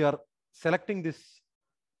 Okay, while you are selecting this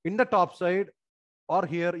in the top side or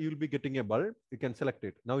here, you'll be getting a bulb. You can select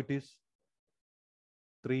it. Now it is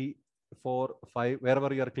 3, 4, 5,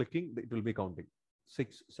 wherever you are clicking, it will be counting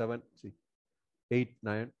 6, 7, 8,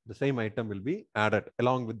 9. The same item will be added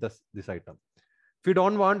along with this item. If you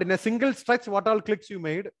don't want in a single stretch, what all clicks you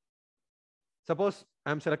made, suppose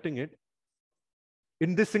I'm selecting it.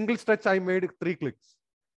 In this single stretch, I made 3 clicks.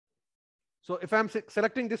 So if I'm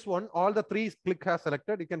selecting this one, all the 3 click has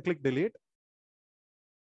selected, you can click delete.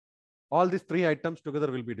 All these 3 items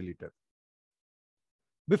together will be deleted.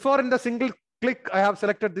 Before in the single click, I have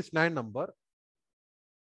selected this 9 number,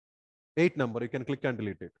 8 number, you can click and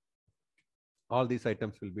delete it. All these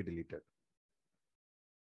items will be deleted.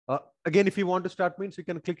 Again, if you want to start means you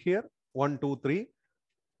can click here, 1, 2, 3.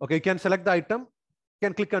 Okay, you can select the item, you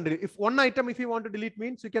can click and delete. If one item, if you want to delete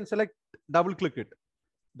means you can select, double click it.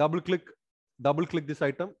 Double click this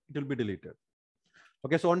item, it will be deleted.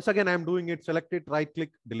 Okay, so once again, I'm doing it, select it, right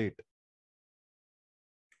click, delete.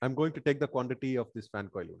 I'm going to take the quantity of this fan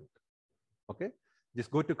coil unit. Okay,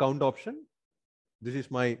 just go to count option. This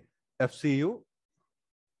is my FCU,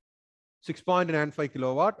 6.95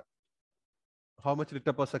 kilowatt. How much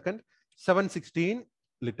liter per second? 716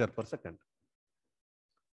 liter per second.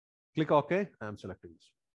 Click OK. I am selecting this.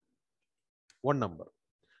 One number.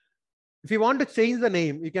 If you want to change the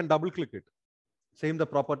name, you can double click it. Same, the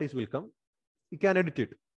properties will come. You can edit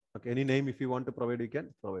it. Okay, any name if you want to provide, you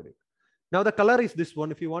can provide it. Now the color is this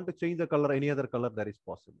one. If you want to change the color, any other color, that is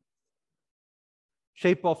possible.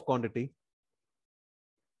 Shape of quantity.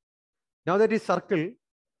 Now that is circle.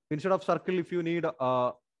 Instead of circle, if you need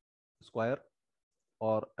a square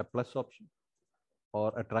or a plus option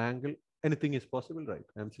or a triangle, anything is possible, right?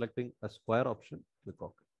 I'm selecting a square option. Click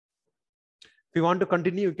OK. If you want to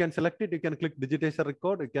continue, you can select it. You can click digitizer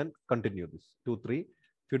record. You can continue this 2, 3. If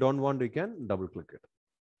you don't want, you can double click it.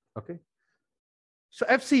 Okay. So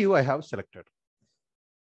FCU I have selected.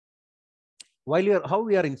 While how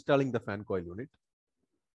we are installing the fan coil unit,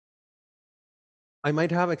 I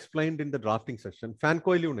might have explained in the drafting session. Fan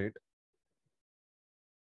coil unit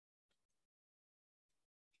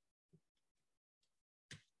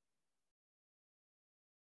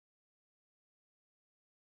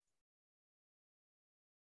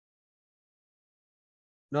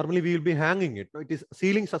normally we will be hanging it. It is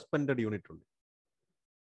ceiling suspended unit only.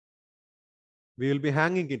 We will be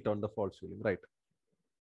hanging it on the false ceiling, right?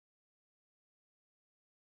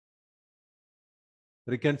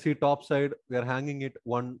 You can see top side, we are hanging it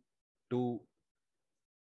 1, 2.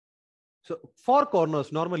 So 4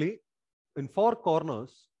 corners, normally in 4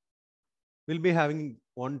 corners, we'll be having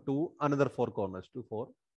 1, 2, another 4 corners, 2, 4.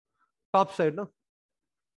 Top side, no?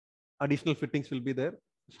 Additional fittings will be there.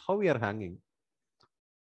 So how we are hanging?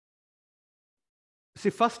 See,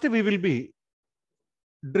 first we will be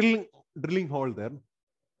drilling hole there.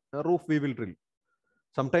 A roof we will drill.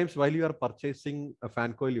 Sometimes while you are purchasing a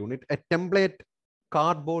fan coil unit, a template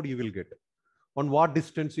cardboard you will get. On what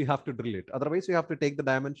distance you have to drill it. Otherwise, you have to take the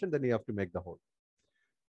dimension, then you have to make the hole.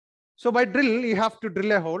 So by drill, you have to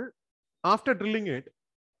drill a hole. After drilling it,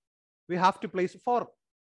 we have to place for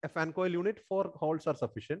a fan coil unit, 4 holes are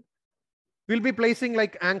sufficient. We'll be placing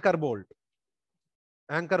like anchor bolt.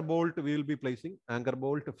 Anchor bolt we will be placing. Anchor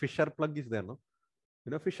bolt, Fisher plug is there, no?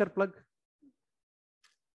 You know Fisher plug?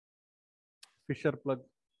 Fisher plug.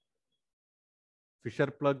 Fisher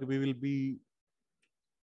plug we will be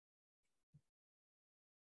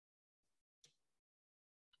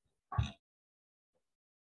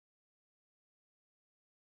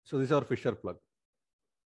so this is our Fisher plug.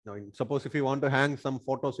 Now suppose if you want to hang some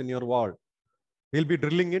photos in your wall, we'll be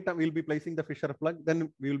drilling it and we'll be placing the Fisher plug,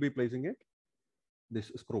 then we will be placing it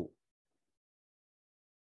this screw.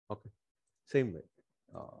 Okay, same way.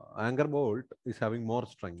 Anchor bolt is having more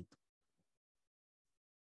strength.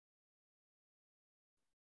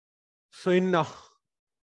 So in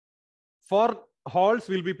 4 holes,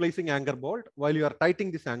 we'll be placing anchor bolt. While you are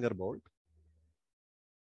tightening this anchor bolt,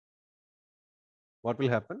 what will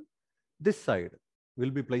happen? This side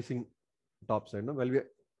will be placing top side. No?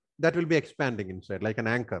 That will be expanding inside like an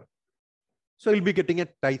anchor. So you'll be getting a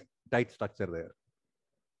tight structure there.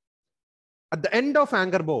 At the end of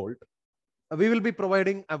anchor bolt, we will be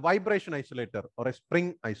providing a vibration isolator or a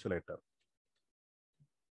spring isolator.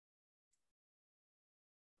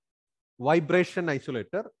 Vibration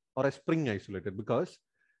isolator or a spring isolator, because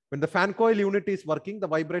when the fan coil unit is working, the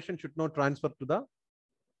vibration should not transfer to the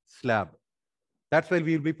slab. That's why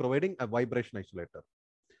we will be providing a vibration isolator.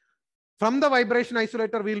 From the vibration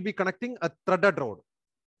isolator, we will be connecting a threaded rod.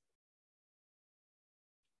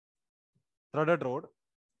 Threaded rod.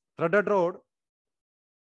 Threaded rod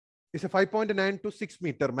is a 5.9 to 6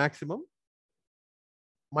 meter maximum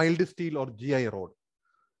mild steel or GI rod.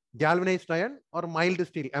 Galvanized iron or mild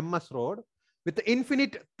steel MS rod with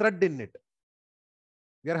infinite thread in it.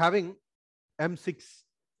 We are having M6,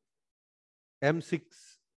 M6,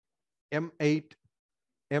 M8,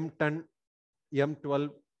 M10, M12,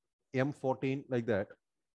 M14 like that.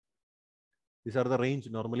 These are the range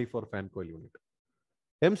normally for fan coil unit.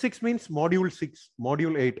 M6 means module 6,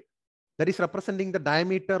 module 8. That is representing the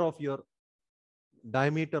diameter of your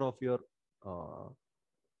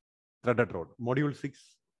threaded rod. Module 6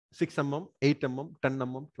 mm, 8 mm, 10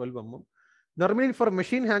 mm, 12 mm. Normally for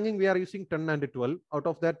machine hanging, we are using 10 and 12. Out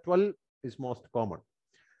of that, 12 is most common.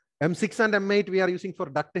 M6 and M8 we are using for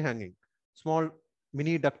duct hanging. Small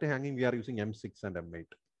mini duct hanging, we are using M6 and M8.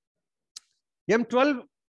 M12,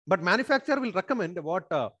 but manufacturer will recommend what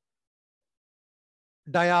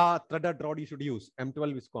dia threaded rod you should use.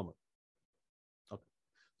 M12 is common. Okay.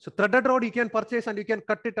 So threaded rod you can purchase and you can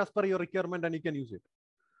cut it as per your requirement and you can use it.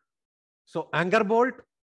 So anchor bolt,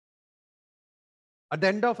 at the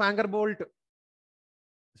end of anchor bolt,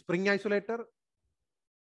 spring isolator,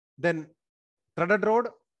 then threaded rod,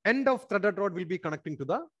 end of threaded rod will be connecting to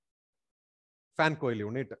the fan coil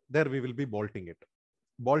unit. There we will be bolting it.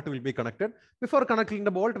 Bolt will be connected. Before connecting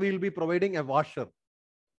the bolt, we will be providing a washer,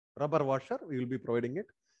 rubber washer. We will be providing it.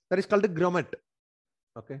 That is called a grommet.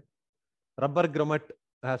 Okay, rubber grommet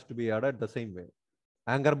has to be added the same way.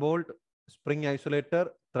 Anchor bolt, spring isolator,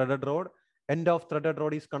 threaded rod. End of threaded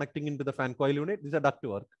rod is connecting into the fan coil unit. This is a duct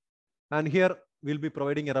work. And here we'll be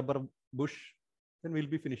providing a rubber bush. Then we'll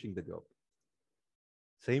be finishing the job.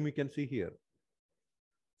 Same you can see here.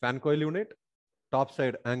 Fan coil unit, top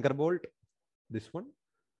side anchor bolt, this one.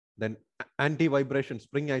 Then anti-vibration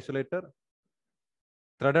spring isolator,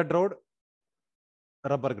 threaded rod,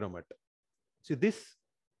 rubber grommet. See, these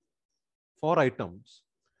 4 items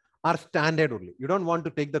are standard only. You don't want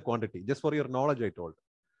to take the quantity. Just for your knowledge, I told.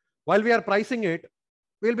 While we are pricing it,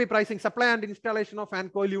 we'll be pricing supply and installation of fan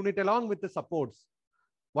coil unit along with the supports,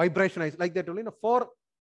 vibration, like that only. For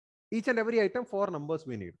each and every item, 4 numbers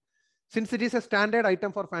we need. Since it is a standard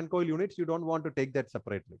item for fan coil units, you don't want to take that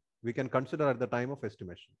separately. We can consider at the time of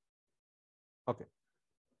estimation. Okay.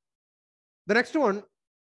 The next one,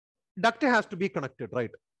 duct has to be connected,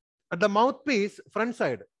 right? At the mouthpiece, front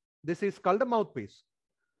side, this is called the mouthpiece.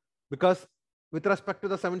 Because with respect to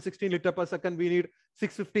the 716 liter per second, we need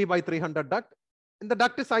 650 by 300 duct. In the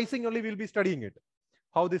duct sizing only, we'll be studying it,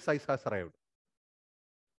 how this size has arrived.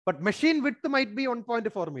 But machine width might be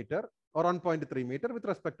 1.4 meter or 1.3 meter with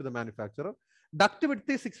respect to the manufacturer. Duct width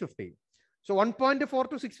is 650. So 1.4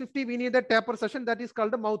 to 650, we need a taper session that is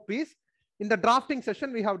called the mouthpiece. In the drafting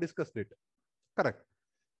session, we have discussed it. Correct.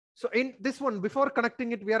 So in this one, before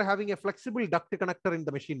connecting it, we are having a flexible duct connector in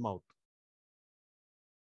the machine mouth.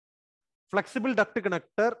 Flexible duct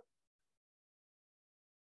connector.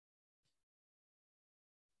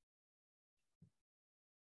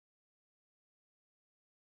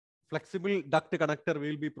 Flexible duct connector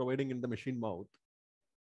we will be providing in the machine mouth.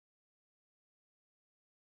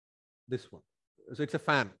 This one. So it's a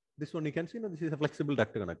fan. This one you can see, no, this is a flexible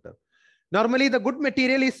duct connector. Normally the good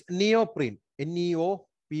material is neoprene.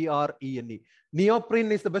 Neoprene.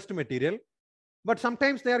 Neoprene is the best material. But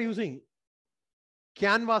sometimes they are using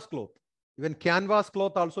canvas cloth. Even canvas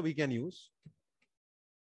cloth also we can use.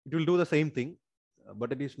 It will do the same thing,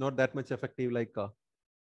 but it is not that much effective like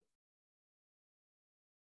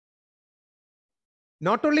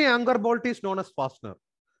not only anchor bolt is known as fastener.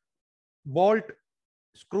 Bolt,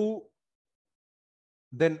 screw,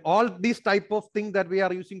 then all these type of thing that we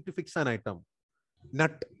are using to fix an item.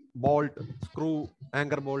 Nut, bolt, screw,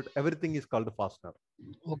 anchor bolt, everything is called fastener.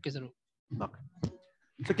 Okay, sir. Okay.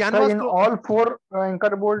 So canvas in all 4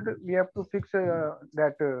 anchor bolt, we have to fix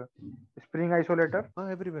that spring isolator.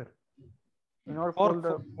 Everywhere. In all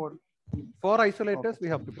 4 isolators, okay, we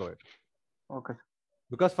have to provide. Okay.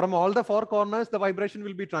 Because from all the 4 corners, the vibration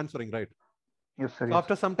will be transferring, right? Yes, sir. So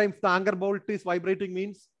after some time, the anchor bolt is vibrating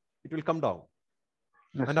means it will come down.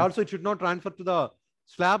 Yes, and sir. also it should not transfer to the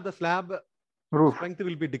slab. The slab roof strength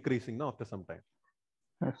will be decreasing now after some time.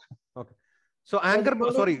 Yes, sir. Okay. So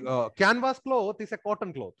canvas cloth is a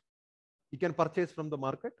cotton cloth. You can purchase from the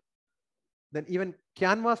market. Then even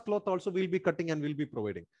canvas cloth also will be cutting and will be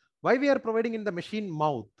providing. Why we are providing in the machine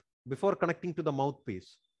mouth before connecting to the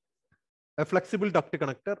mouthpiece? A flexible duct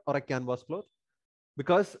connector or a canvas cloth,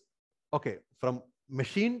 because okay, from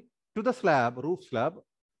machine to the slab, roof slab,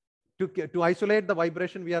 to isolate the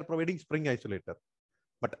vibration, we are providing spring isolator.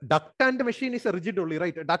 But duct and machine is a rigid only,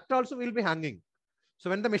 right? Duct also will be hanging. So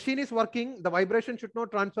when the machine is working, the vibration should not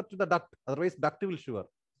transfer to the duct, otherwise duct will shiver.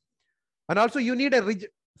 And also you need a rigid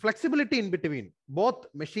flexibility in between. Both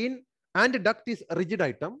machine and duct is a rigid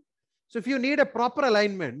item. So if you need a proper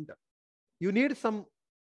alignment, you need some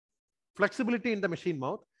flexibility in the machine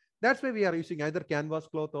mouth. That's why we are using either canvas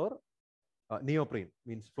cloth or neoprene,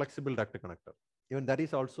 means flexible duct connector. Even that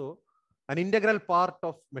is also an integral part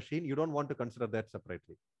of machine. You don't want to consider that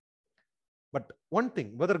separately. But one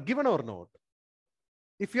thing, whether given or not,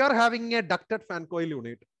 if you are having a ducted fan coil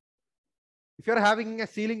unit, if you are having a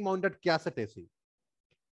ceiling mounted cassette AC,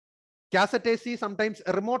 sometimes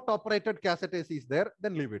a remote operated cassette AC is there,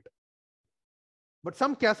 then leave it. But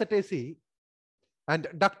some cassette AC and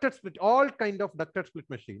ducted split, all kind of ducted split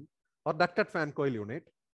machine or ducted fan coil unit,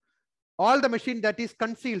 all the machine that is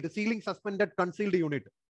concealed, ceiling suspended concealed unit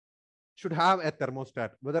should have a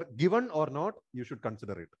thermostat. Whether given or not, you should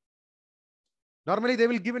consider it. Normally they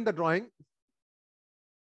will give in the drawing.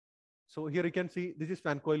 So here you can see this is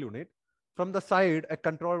fan coil unit. From the side, a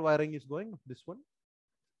control wiring is going, this one.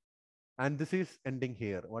 And this is ending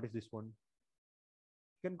here. What is this one?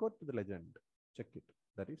 You can go to the legend, check it.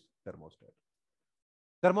 That is thermostat.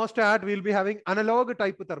 Thermostat, we'll be having analog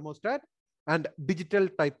type thermostat and digital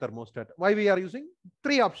type thermostat. Why we are using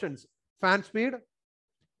 3 options: fan speed,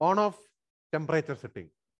 on off, temperature setting.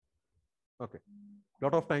 Okay. A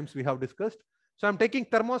lot of times we have discussed. So I'm taking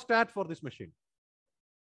thermostat for this machine.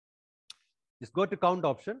 Just go to count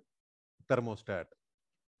option, thermostat.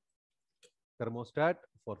 Thermostat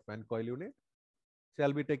for fan coil unit. So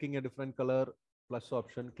I'll be taking a different color, plus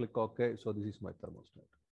option, click OK. So this is my thermostat.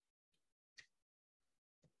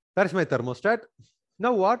 That is my thermostat.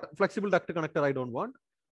 Now what? Flexible duct connector I don't want.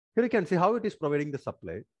 Here you can see how it is providing the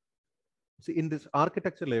supply. See, in this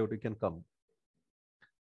architecture layout, you can come.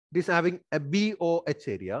 It is having a BOH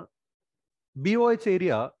area. BOH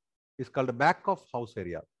area is called the back of house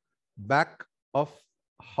area. Back of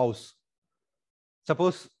house.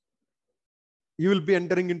 Suppose you will be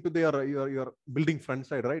entering into your building front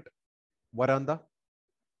side, right? Veranda.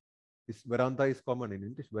 Veranda is common in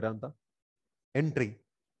English. Veranda. Entry.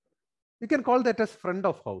 You can call that as front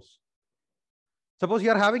of house. Suppose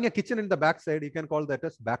you are having a kitchen in the back side, you can call that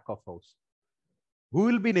as back of house. Who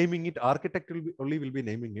will be naming it? Architect will be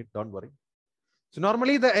naming it. Don't worry. So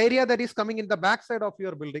normally the area that is coming in the back side of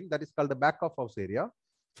your building, that is called the back of house area.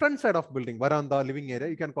 Front side of building, veranda, living area,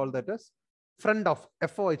 you can call that as front of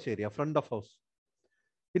FOH area, front of house.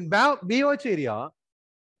 In BOH area,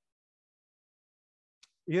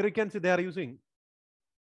 here you can see they are using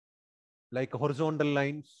like horizontal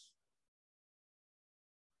lines,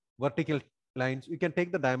 vertical lines. You can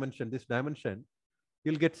take the dimension, this dimension,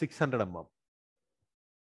 you'll get 600 mm.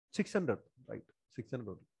 600, right?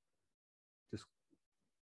 600. Just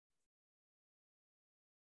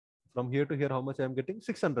from here to here, how much I am getting?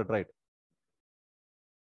 600, right?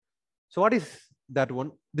 So what is that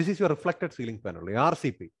one? This is your reflected ceiling panel,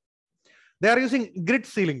 RCP. They are using grid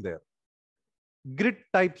ceiling there. Grid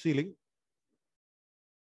type ceiling.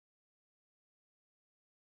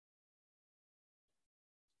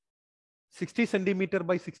 (60 centimeter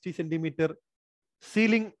by 60 centimeter)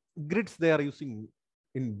 ceiling grids they are using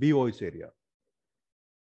in BOH area.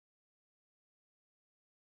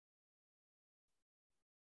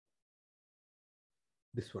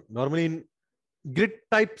 This one. Normally in grid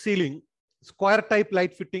type ceiling, square type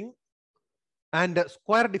light fitting and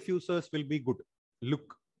square diffusers will be good.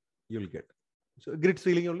 Look, you'll get. So grid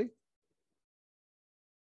ceiling only.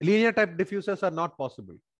 Linear type diffusers are not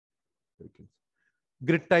possible.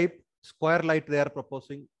 Grid type, square light they are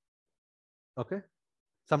proposing. Okay.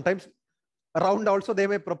 Sometimes round also they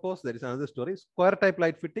may propose. There is another story. Square type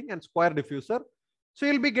light fitting and square diffuser. So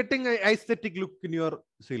you'll be getting an aesthetic look in your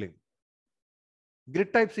ceiling.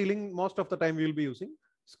 Grid type ceiling, most of the time we will be using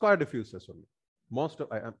square diffusers only.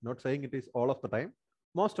 I am not saying it is all of the time,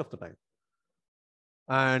 most of the time.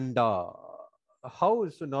 And how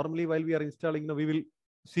is so normally while we are installing, we will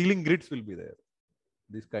ceiling grids will be there.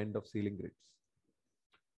 This kind of ceiling grids.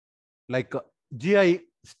 Like GI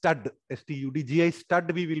stud, STUD, GI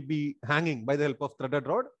stud we will be hanging by the help of threaded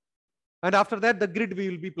rod. And after that, the grid we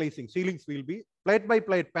will be placing. Ceilings will be plate by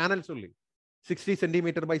plate panels only. 60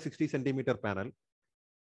 centimeter by 60 centimeter panel.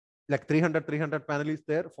 Like 300 panel is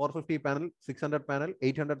there, 450 panel, 600 panel,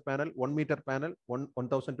 800 panel, 1 meter panel,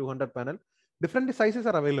 1200 panel. Different sizes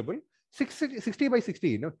are available. 60 by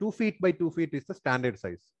 60, 2 feet by 2 feet is the standard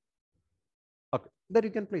size. Okay, that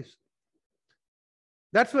you can place.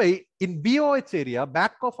 That's why in BOH area,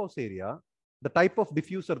 back of house area, the type of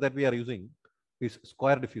diffuser that we are using is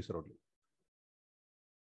square diffuser only.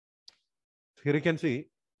 Here you can see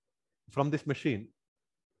from this machine,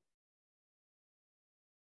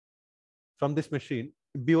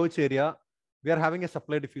 BOH area, we are having a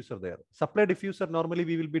supply diffuser there. Supply diffuser, normally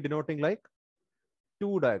we will be denoting like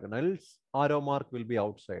 2 diagonals, arrow mark will be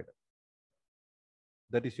outside.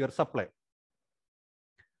 That is your supply.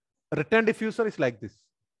 Return diffuser is like this.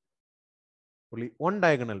 Only one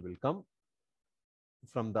diagonal will come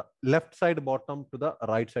from the left side bottom to the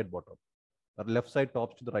right side bottom, or left side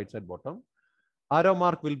tops to the right side bottom. Arrow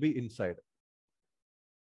mark will be inside.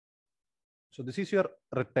 So this is your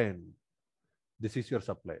return. This is your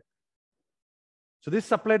supply. So this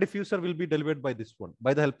supply diffuser will be delivered by this one,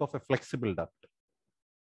 by the help of a flexible duct.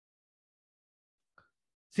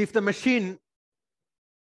 See, if the machine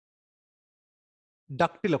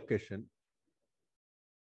duct location,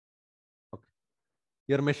 okay,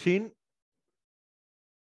 your machine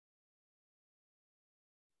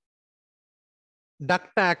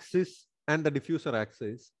duct axis and the diffuser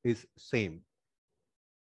axis is same.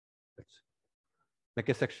 Let's make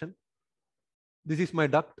a section. This is my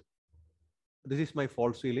duct. This is my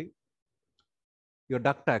false ceiling. Your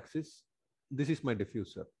duct axis. This is my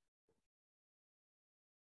diffuser.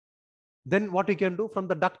 Then what you can do from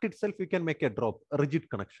the duct itself, you can make a drop, a rigid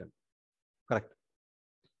connection. Correct.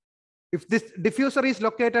 If this diffuser is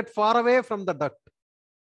located far away from the duct,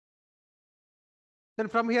 then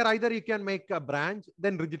from here either you can make a branch,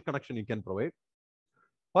 then rigid connection you can provide,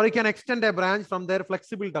 or you can extend a branch from there,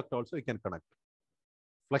 flexible duct also you can connect.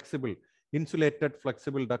 Flexible, insulated,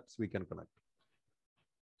 flexible ducts we can connect.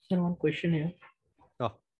 Sir, one question here.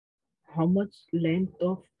 Oh. How much length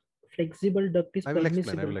of flexible duct is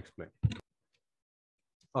permissible? I will explain.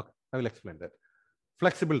 Okay, I will explain that.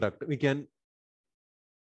 Flexible duct, we can.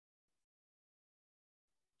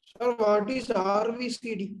 Sir, what is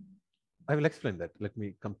RVCD? I will explain that. Let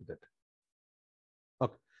me come to that.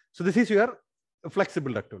 Okay, so this is your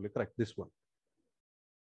flexible duct only, correct? This one.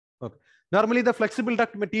 Okay. Normally the flexible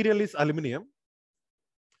duct material is aluminum.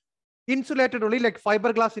 Insulated only, like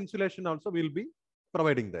fiberglass insulation also will be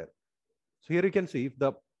providing there. So here you can see if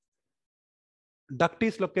the duct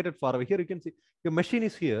is located far away. Here you can see your machine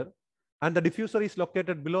is here and the diffuser is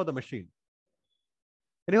located below the machine.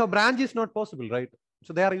 Anyhow, branch is not possible, right?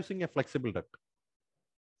 So they are using a flexible duct.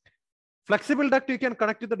 Flexible duct you can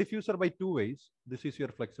connect to the diffuser by two ways. This is your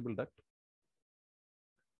flexible duct.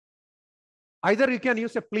 Either you can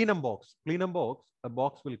use a plenum box. Plenum box, a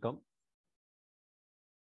box will come.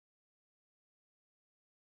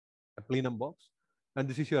 A plenum box. And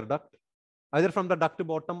this is your duct. Either from the duct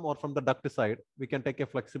bottom or from the duct side, we can take a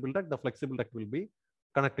flexible duct. The flexible duct will be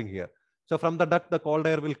connecting here. So from the duct, the cold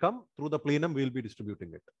air will come. Through the plenum, we will be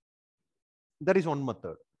distributing it. That is one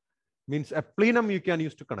method. Means a plenum you can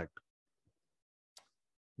use to connect.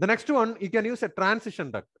 The next one, you can use a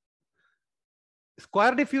transition duct.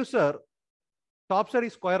 Square diffuser, top side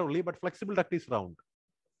is square only, but flexible duct is round.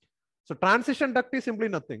 So transition duct is simply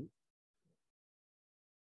nothing.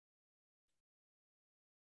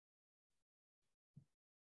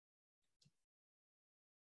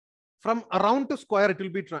 From round to square, it will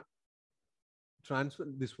be this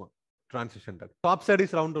one, transition duct. Top side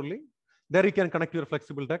is round only. There you can connect your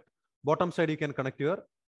flexible duct. Bottom side, you can connect your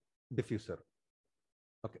diffuser.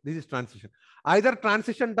 Okay, this is transition. Either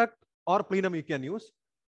transition duct or plenum you can use.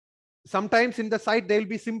 Sometimes in the site, they will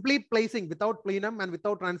be simply placing without plenum and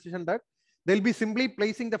without transition duct. They'll be simply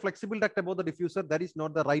placing the flexible duct above the diffuser. That is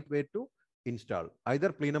not the right way to install.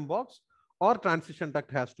 Either plenum box or transition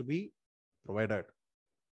duct has to be provided.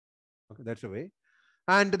 Okay, that's the way.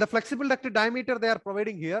 And the flexible duct diameter they are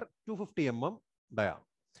providing here 250 mm dia.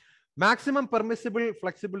 Maximum permissible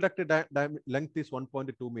flexible duct length is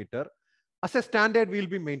 1.2 meter. As a standard, we will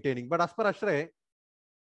be maintaining. But as per ASHRAE,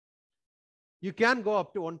 you can go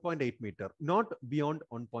up to 1.8 meter, not beyond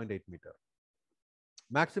 1.8 meter.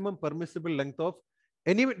 Maximum permissible length of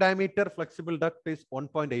any diameter flexible duct is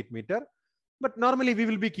 1.8 meter. But normally we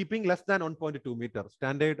will be keeping less than 1.2 meter.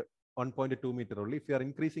 Standard 1.2 meter only. If you are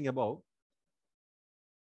increasing above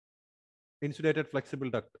insulated flexible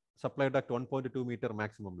duct, supply duct 1.2 meter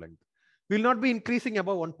maximum length. We will not be increasing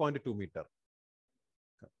above 1.2 meter.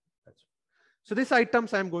 So these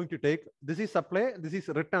items I am going to take. This is supply. This is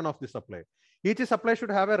return of the supply. Each supply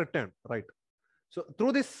should have a return, right? So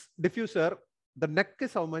through this diffuser, the neck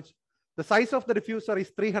is how much? The size of the diffuser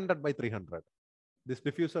is 300 by 300. This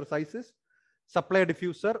diffuser size is supply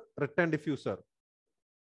diffuser, return diffuser.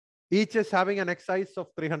 Each is having a neck size of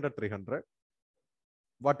 300, 300.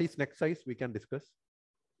 What is neck size? We can discuss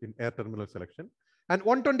in air terminal selection. And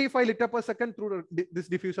 125 liter per second through this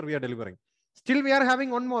diffuser we are delivering. Still, we are having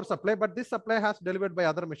one more supply, but this supply has delivered by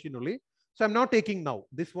other machine only. So I'm not taking now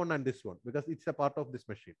this one and this one because it's a part of this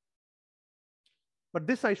machine. But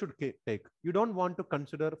this I should take. You don't want to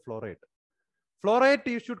consider flow rate. Flow rate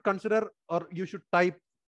you should consider, or you should type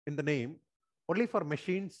in the name only for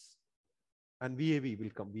machines, and VAV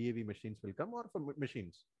will come. VAV machines will come, or for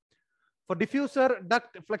machines. For diffuser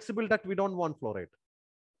duct, flexible duct, we don't want flow rate.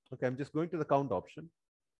 Okay, I'm just going to the count option.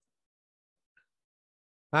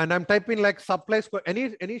 And I'm typing like supply square,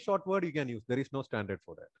 any short word you can use. There is no standard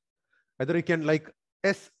for that. Either you can like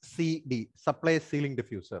SCD, supply ceiling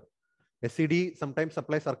diffuser. SCD, sometimes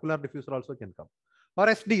supply circular diffuser also can come. Or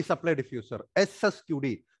SD, supply diffuser.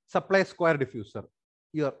 SSQD, supply square diffuser.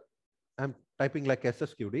 Here, I'm typing like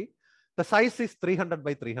SSQD. The size is 300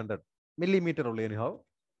 by 300 millimeter only anyhow.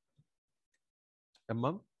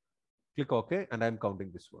 Click OK, and I'm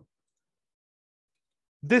counting this one.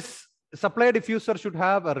 This supply diffuser should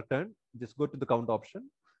have a return. Just go to the count option.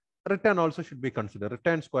 Return also should be considered.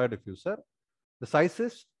 Return square diffuser. The size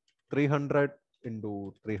is 300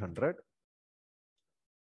 into 300.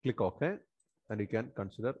 Click OK, and you can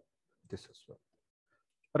consider this as well.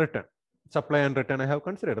 Return. Supply and return I have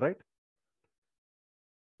considered, right?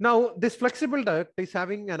 Now, this flexible duct is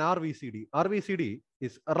having an RVCD. RVCD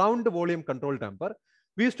is round volume control damper.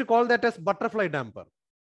 We used to call that as butterfly damper.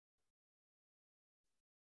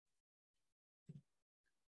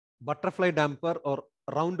 Butterfly damper or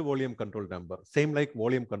round volume control damper, same like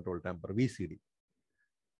volume control damper, VCD.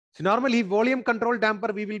 So normally volume control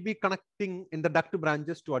damper, we will be connecting in the duct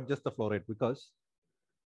branches to adjust the flow rate, because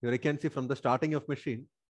here you can see from the starting of machine,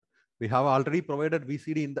 we have already provided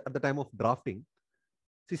VCD at the time of drafting.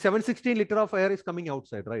 See, 716 liter of air is coming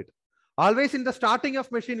outside, right? Always in the starting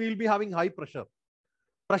of machine, we will be having high pressure.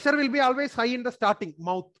 Pressure will be always high in the starting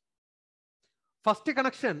mouth. First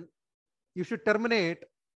connection, you should terminate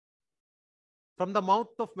from the mouth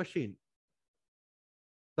of machine.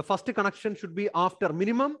 The first connection should be after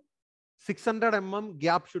minimum 600 mm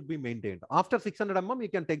gap should be maintained. After 600 mm, you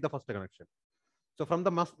can take the first connection. So from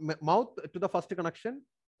the mouth to the first connection,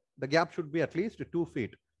 the gap should be at least 2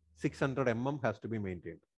 feet. 600 mm has to be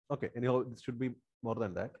maintained. Okay, anyhow, this should be more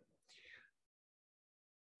than that.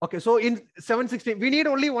 Okay, so in 716, we need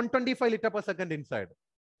only 125 liter per second inside.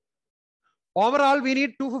 Overall, we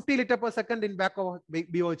need 250 liter per second in back of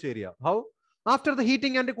BOH area. How? After the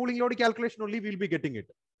heating and the cooling load calculation only, we'll be getting it.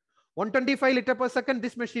 125 liter per second,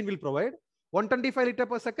 this machine will provide. 125 liter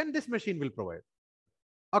per second, this machine will provide.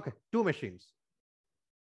 Okay, 2 machines.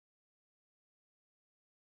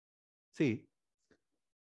 See,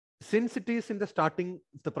 since it is in the starting,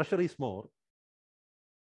 the pressure is more.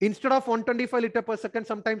 Instead of 125 liter per second,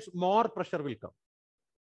 sometimes more pressure will come.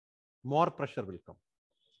 More pressure will come.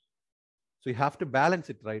 So you have to balance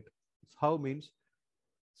it, right? How means,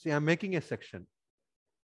 see, I'm making a section.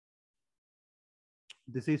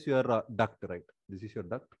 This is your duct, right? This is your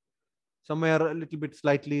duct. Somewhere a little bit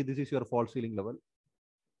slightly, this is your false ceiling level.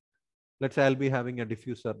 Let's say I'll be having a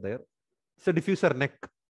diffuser there. It's a diffuser neck.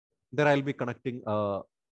 There I'll be connecting a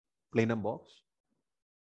plenum box.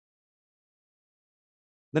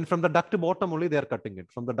 Then from the duct bottom only they are cutting it.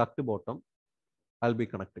 From the duct bottom, I'll be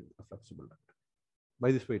connecting a flexible duct.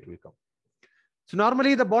 By this way it will come. So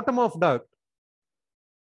normally the bottom of duct,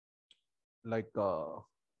 like the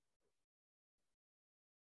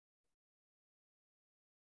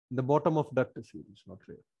bottom of duct is not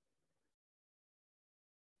clear.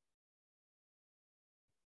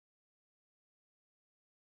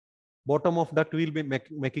 Bottom of duct will be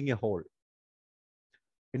making a hole.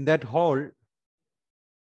 In that hole,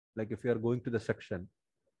 like if you are going to the section,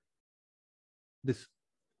 this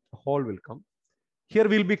hole will come. Here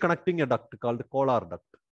we'll be connecting a duct called collar duct.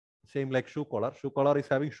 Same like shoe collar. Shoe collar is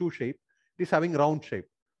having shoe shape. It is having round shape.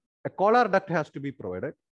 A collar duct has to be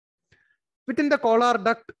provided. Within the collar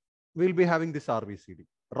duct, we'll be having this RVCD,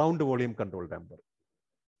 round volume control damper.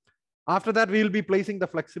 After that, we will be placing the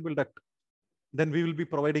flexible duct. Then we will be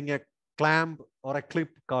providing a clamp or a clip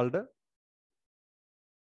called a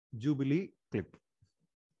Jubilee clip.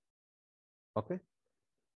 Okay.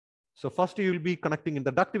 So first you will be connecting in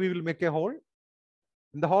the duct, we will make a hole.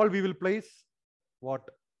 In the hole, we will place what?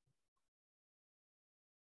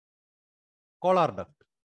 Collar duct.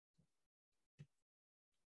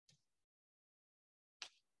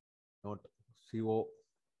 Not CO.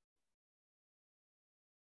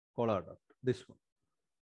 Collar duct. This one.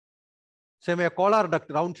 Same way, a collar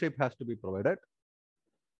duct round shape has to be provided.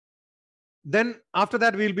 Then after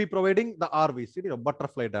that, we will be providing the RVCD, or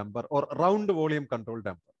butterfly damper or round volume control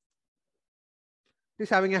damper. It is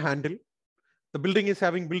having a handle. The building is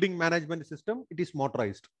having building management system. It is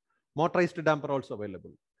motorized. Motorized damper also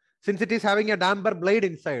available. Since it is having a damper blade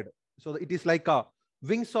inside, so it is like a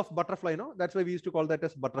wings of butterfly. No, that's why we used to call that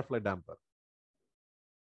as butterfly damper.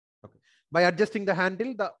 Okay. By adjusting the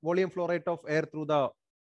handle, the volume flow rate of air through the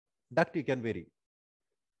duct you can vary.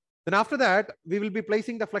 Then after that, we will be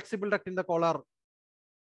placing the flexible duct in the collar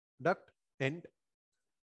duct end.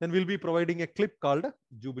 Then we'll be providing a clip called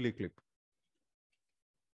Jubilee clip.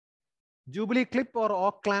 Jubilee clip or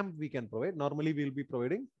arc clamp we can provide. Normally we will be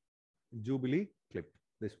providing Jubilee clip.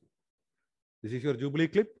 This is your Jubilee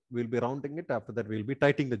clip. We'll be rounding it. After that, we'll be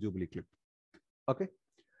tightening the Jubilee clip. Okay.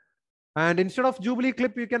 And instead of Jubilee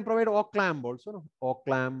clip, you can provide arc clamp also. No? Arc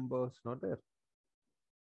clamp is not there.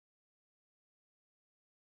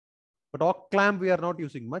 But arc clamp we are not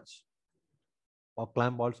using much. Arc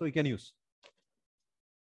clamp also you can use.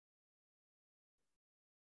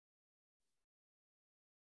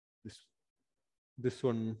 This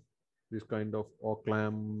one, this kind of arc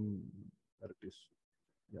clamp, where it is.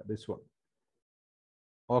 Yeah, this one.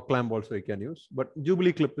 Arc clamp also you can use, but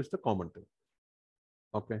Jubilee clip is the common thing.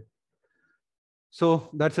 Okay.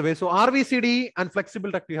 So that's the way. So RVCD and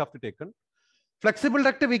flexible duct you have to take in. Flexible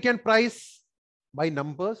duct we can price by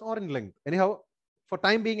numbers or in length. Anyhow, for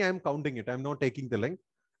time being, I am counting it. I'm not taking the length.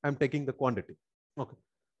 I'm taking the quantity. Okay.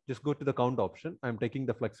 Just go to the count option. I'm taking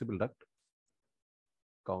the flexible duct.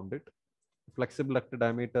 Count it. Flexible duct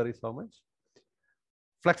diameter is how much?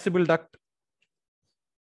 Flexible duct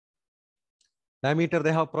diameter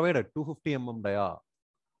they have provided 250 mm dia,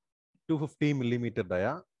 250 millimeter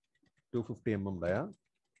dia, 250 mm dia,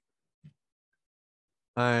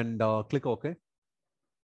 and click OK.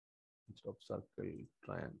 Stop circle,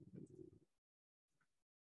 triangle.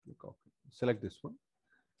 Click OK. Select this one,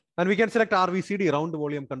 and we can select RVCD, round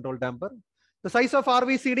volume control damper. The size of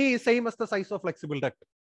RVCD is same as the size of flexible duct.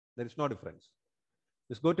 There is no difference.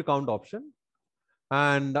 Just go to count option.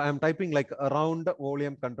 And I'm typing like a round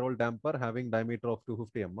volume control damper having diameter of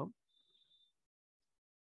 250 mm.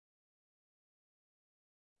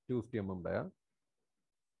 250 mm dia.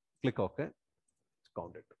 Click OK.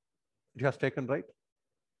 Count it. It has taken, right?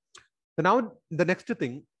 So now the next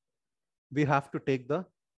thing, we have to take the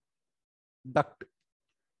duct.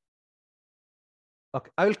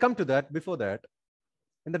 Okay, I will come to that. Before that,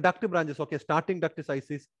 in the duct branches, okay, starting duct size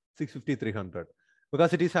is 650-300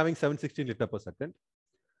 because it is having 716 liter per second.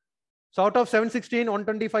 So out of 716,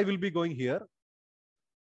 125 will be going here.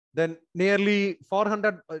 Then nearly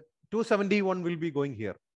 400, 271 will be going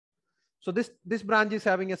here. So this branch is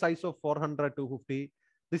having a size of 400, 250.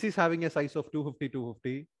 This is having a size of 250,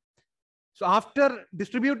 250. So after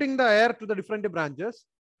distributing the air to the different branches,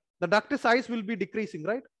 the duct size will be decreasing,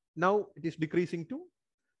 right? Now it is decreasing to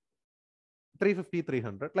 350,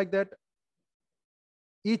 300. Like that,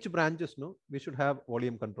 each branches, no, we should have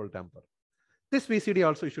volume control damper. This VCD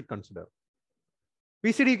also you should consider.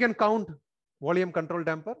 VCD you can count volume control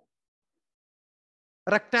damper.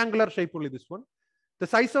 Rectangular shape only this one. The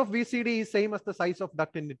size of VCD is same as the size of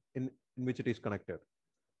duct in which it is connected.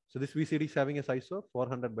 So this VCD is having a size of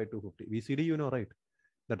 400 by 250. VCD, you know, right?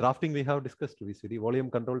 The drafting we have discussed VCD, volume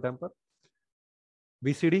control damper.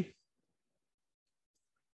 VCD,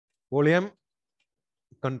 volume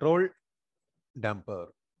control damper.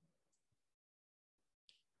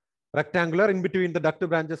 Rectangular, in between the duct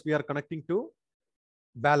branches we are connecting to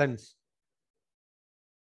balance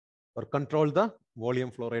or control the volume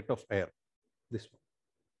flow rate of air. This one.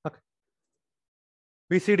 Okay.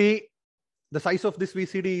 VCD, the size of this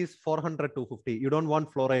VCD is 400 250. You don't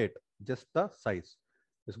want flow rate, just the size.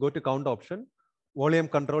 Just go to count option. Volume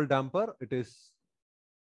control damper, it is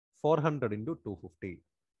 400 into 250.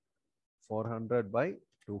 400 by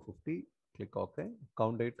 250. Click OK.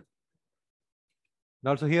 Count it. And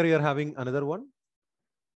also here you are having another one.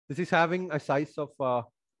 This is having a size of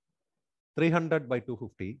 300 by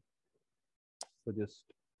 250. So just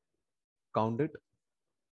count it.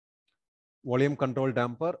 Volume control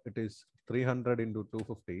damper, it is 300 into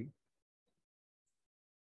 250.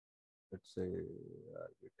 Let's say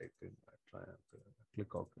we take in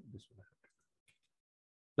click OK. This one.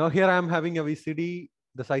 Now here I am having a VCD.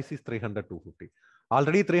 The size is 300 250.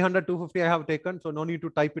 Already 300 250 I have taken, so no need to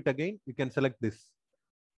type it again. You can select this,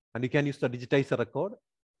 and you can use the digitizer record.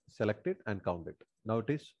 Select it and count it. Now it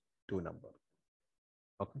is 2 number.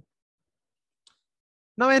 Okay.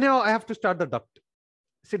 Now I have to start the duct.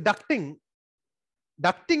 See, ducting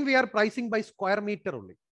we are pricing by square meter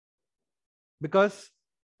only, because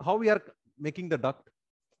how we are making the duct.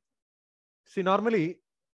 See, normally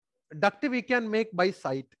duct we can make by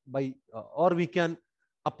site, by or we can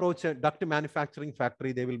approach a duct manufacturing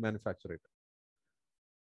factory. They will manufacture it.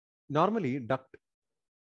 Normally duct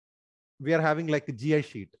we are having like a GI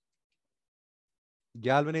sheet,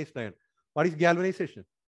 galvanized iron. What is galvanization?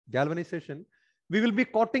 Galvanization, we will be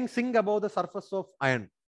coating zinc above the surface of iron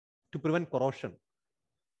to prevent corrosion.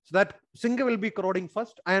 So that zinc will be corroding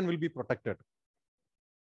first, iron will be protected.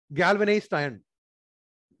 Galvanized iron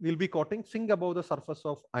will be coating zinc above the surface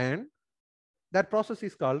of iron. That process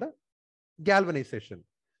is called galvanization.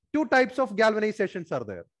 2 types of galvanizations are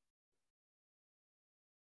there.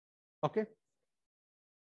 Okay.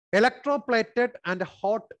 Electroplated and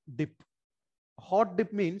hot dip. Hot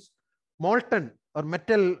dip means molten or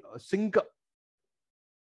metal zinc,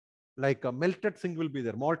 like a melted zinc will be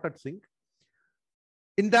there, malted zinc.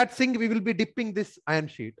 In that zinc, we will be dipping this iron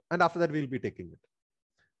sheet, and after that, we will be taking it.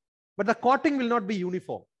 But the coating will not be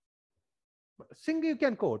uniform. Zinc you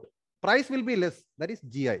can coat. Price will be less. That is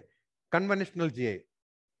GI, conventional GI.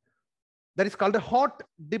 That is called a hot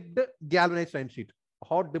dipped galvanized iron sheet.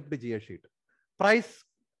 Hot dipped GI sheet. Price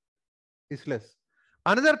is less.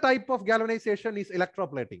 Another type of galvanization is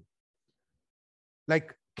electroplating,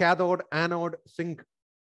 like cathode, anode, zinc,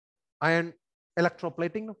 iron,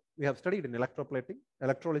 electroplating. We have studied in electroplating,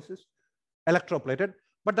 electrolysis, electroplated,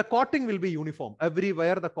 but the coating will be uniform.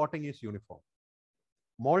 Everywhere the coating is uniform.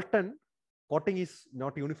 Molten coating is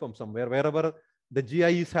not uniform somewhere. Wherever the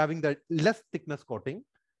GI is having the less thickness coating,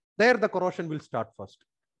 there the corrosion will start first.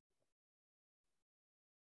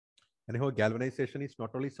 Anyhow, galvanization is not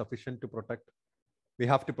only sufficient to protect. We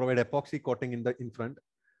have to provide epoxy coating in front.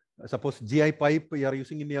 Suppose GI pipe you are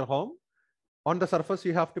using in your home. On the surface,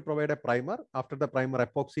 you have to provide a primer. After the primer,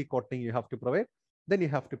 epoxy coating you have to provide. Then you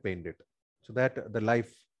have to paint it so that the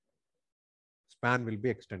life span will be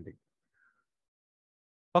extending.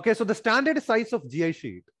 Okay, so the standard size of GI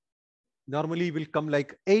sheet normally will come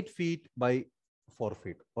like 8 feet by 4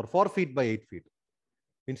 feet or 4 feet by 8 feet.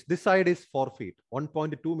 Means this side is 4 feet,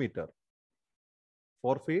 1.2 meter.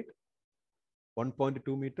 4 feet,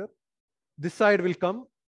 1.2 meter. This side will come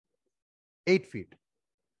 8 feet.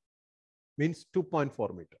 Means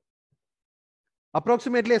 2.4 meter.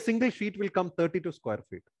 Approximately a single sheet will come 32 square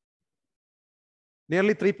feet.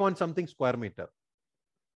 Nearly 3 point something square meter.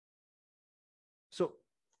 So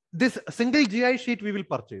this single GI sheet we will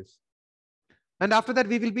purchase. And after that,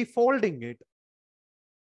 we will be folding it.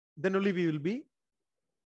 Then only we will be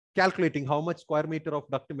calculating how much square meter of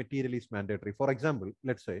duct material is mandatory. For example,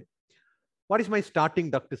 let's say, what is my starting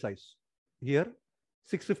duct size? Here,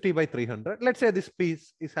 650 by 300. Let's say this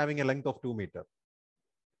piece is having a length of 2 meters.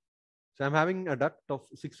 So I'm having a duct of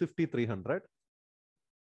 650, 300.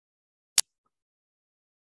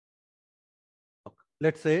 Okay.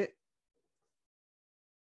 Let's say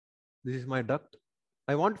this is my duct.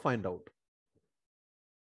 I want to find out.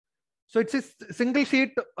 So it's a single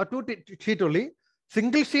sheet, a two sheet only.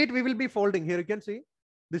 Single sheet we will be folding. Here you can see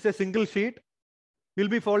this is a single sheet. We'll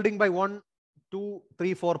be folding by 1, 2,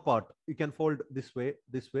 3, 4 part. You can fold this way,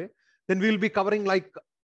 this way. Then we will be covering like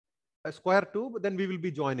a square tube. Then we will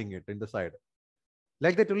be joining it in the side.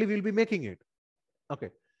 Like that only we will be making it. Okay.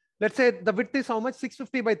 Let's say the width is how much?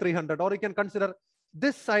 650 by 300. Or you can consider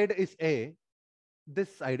this side is A,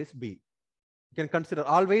 this side is B. You can consider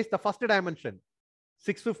always the first dimension.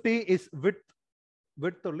 650 is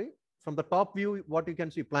width only. From the top view, what you can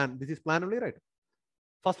see, plan. This is plan only, right?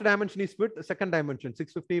 First dimension is width, second dimension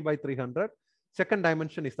 650 by 300. Second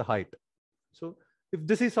dimension is the height. So if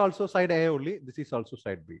this is also side A only, this is also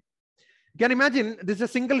side B. You can imagine this is a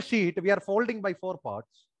single sheet. We are folding by 4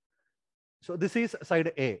 parts. So this is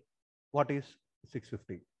side A. What is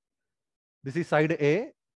 650? This is side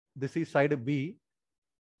A. This is side B.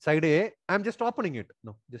 Side A, I'm just opening it.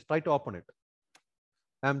 No, just try to open it.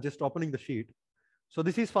 I'm just opening the sheet. So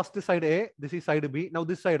this is first side A, this is side B. Now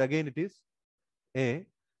this side again it is A,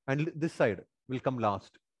 and this side will come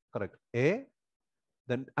last. Correct. A,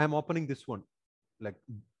 then I'm opening this one like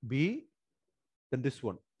B, then this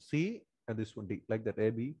one C, and this one D, like that. A,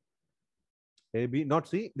 B, not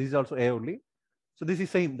C. This is also A only. So this is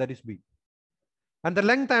same, that is B. And the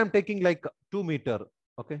length I am taking like 2 meters.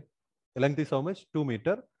 Okay. The length is how much? 2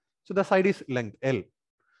 meters. So the side is length L.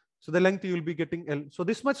 So the length you will be getting L. So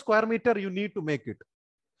this much square meter you need to make it.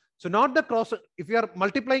 So not the cross. If you are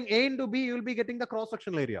multiplying A into B, you will be getting the cross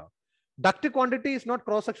sectional area. Duct quantity is not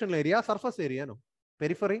cross sectional area, surface area. No,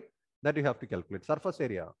 periphery that you have to calculate. Surface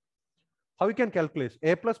area. How you can calculate?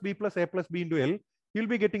 A plus B into L. You will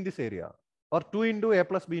be getting this area. Or 2 into A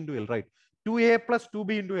plus B into L, right? 2A plus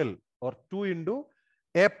 2B into L, or 2 into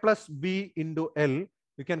A plus B into L.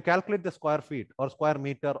 You can calculate the square feet or square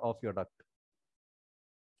meter of your duct.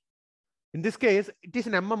 In this case, it is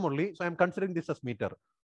in mm only. So I'm considering this as meter.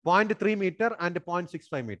 0.3 meter and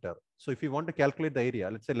 0.65 meter. So if you want to calculate the area,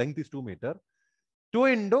 let's say length is 2 meter. 2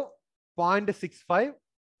 into 0.65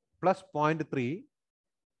 plus 0.3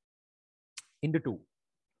 into 2.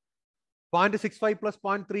 0.65 plus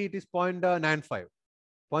 0.3, it is 0.95.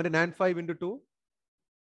 0.95 into 2,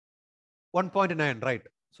 1.9, right?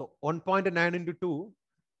 So 1.9 into 2,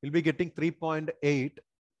 we'll be getting 3.8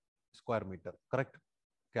 square meter, correct?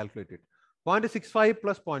 Calculate it. 0.65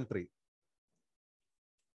 plus 0.3.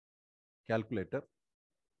 Calculator.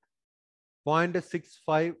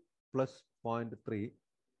 0.65 plus 0.3,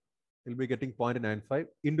 we'll be getting 0.95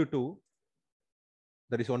 into 2,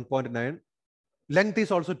 that is 1.9. Length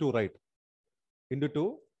is also 2, right? Into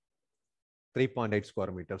 2, 3.8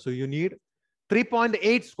 square meter. So you need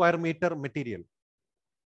 3.8 square meter material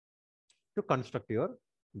to construct your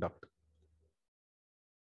duct.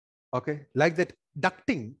 Okay, like that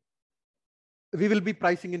ducting, we will be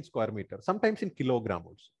pricing in square meter, sometimes in kilogram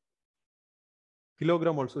also.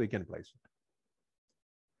 Kilogram also we can price it.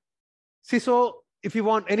 See, so if you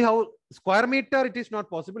want, anyhow, square meter, it is not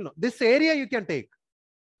possible. No, this area you can take,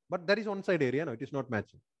 but there is one side area, no, it is not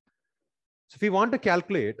matching. So if we want to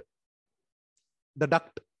calculate the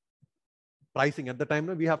duct pricing at the time,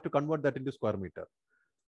 no, we have to convert that into square meter.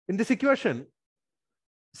 In this equation,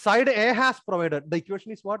 side A has provided, the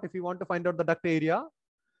equation is what? If you want to find out the duct area,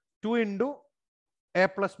 2 into A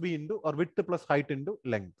plus B into, or width plus height into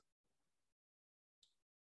length.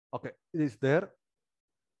 Okay, it is there.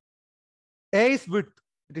 A is width,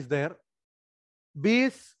 it is there. B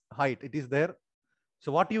is height, it is there.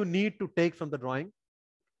 So what you need to take from the drawing?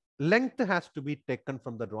 Length has to be taken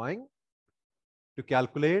from the drawing to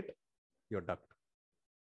calculate your duct.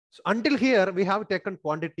 So until here, we have taken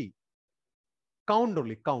quantity. Count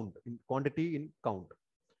only, count. In quantity, in count.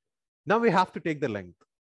 Now we have to take the length.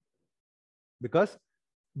 Because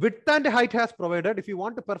width and height has provided, if you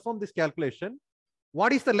want to perform this calculation,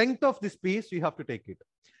 what is the length of this piece? You have to take it.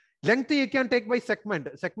 Length you can take by segment.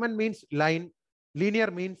 Segment means line.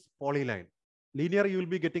 Linear means polyline. Linear, you will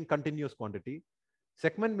be getting continuous quantity.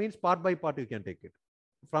 Segment means part by part you can take it.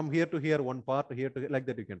 From here to here, one part, here to here, like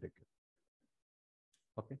that you can take it.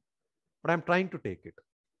 Okay. But I'm trying to take it.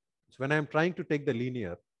 So when I'm trying to take the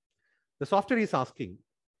linear, the software is asking,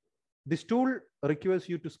 This tool requires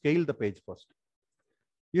you to scale the page first.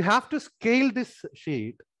 You have to scale this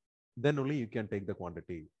sheet, then only you can take the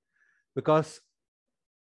quantity. Because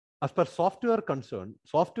as per software concern,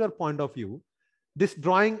 software point of view, this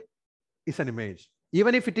drawing is an image.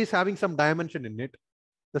 Even if it is having some dimension in it,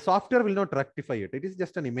 the software will not rectify it. It is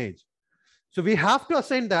just an image. So we have to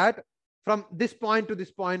assign that from this point to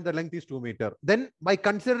this point, the length is 2 meters. Then by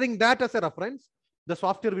considering that as a reference, the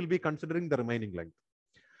software will be considering the remaining length.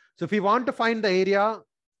 So if you want to find the area,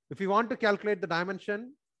 if you want to calculate the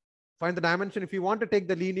dimension, find the dimension. If you want to take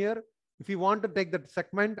the linear, if you want to take the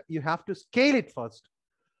segment, you have to scale it first.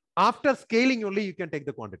 After scaling only, you can take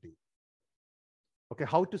the quantity. Okay,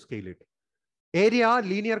 how to scale it? Area,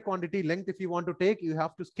 linear quantity, length, if you want to take, you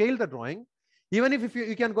have to scale the drawing. Even if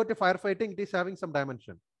you can go to firefighting, it is having some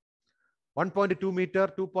dimension. 1.2 meter,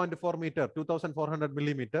 2.4 meter, 2400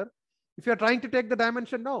 millimeter. If you are trying to take the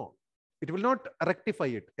dimension, no, it will not rectify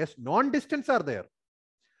it. Yes, non-distance are there.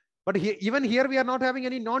 But even here, we are not having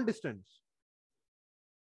any non-distance.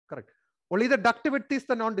 Correct. Only the duct width is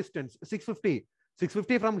the non-distance, 650.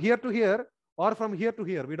 650 from here to here or from here to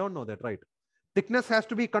here. We don't know that, right? Thickness has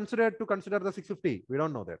to be considered to consider the 650. We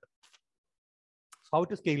don't know that. So how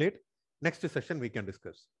to scale it? Next session we can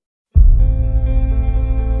discuss.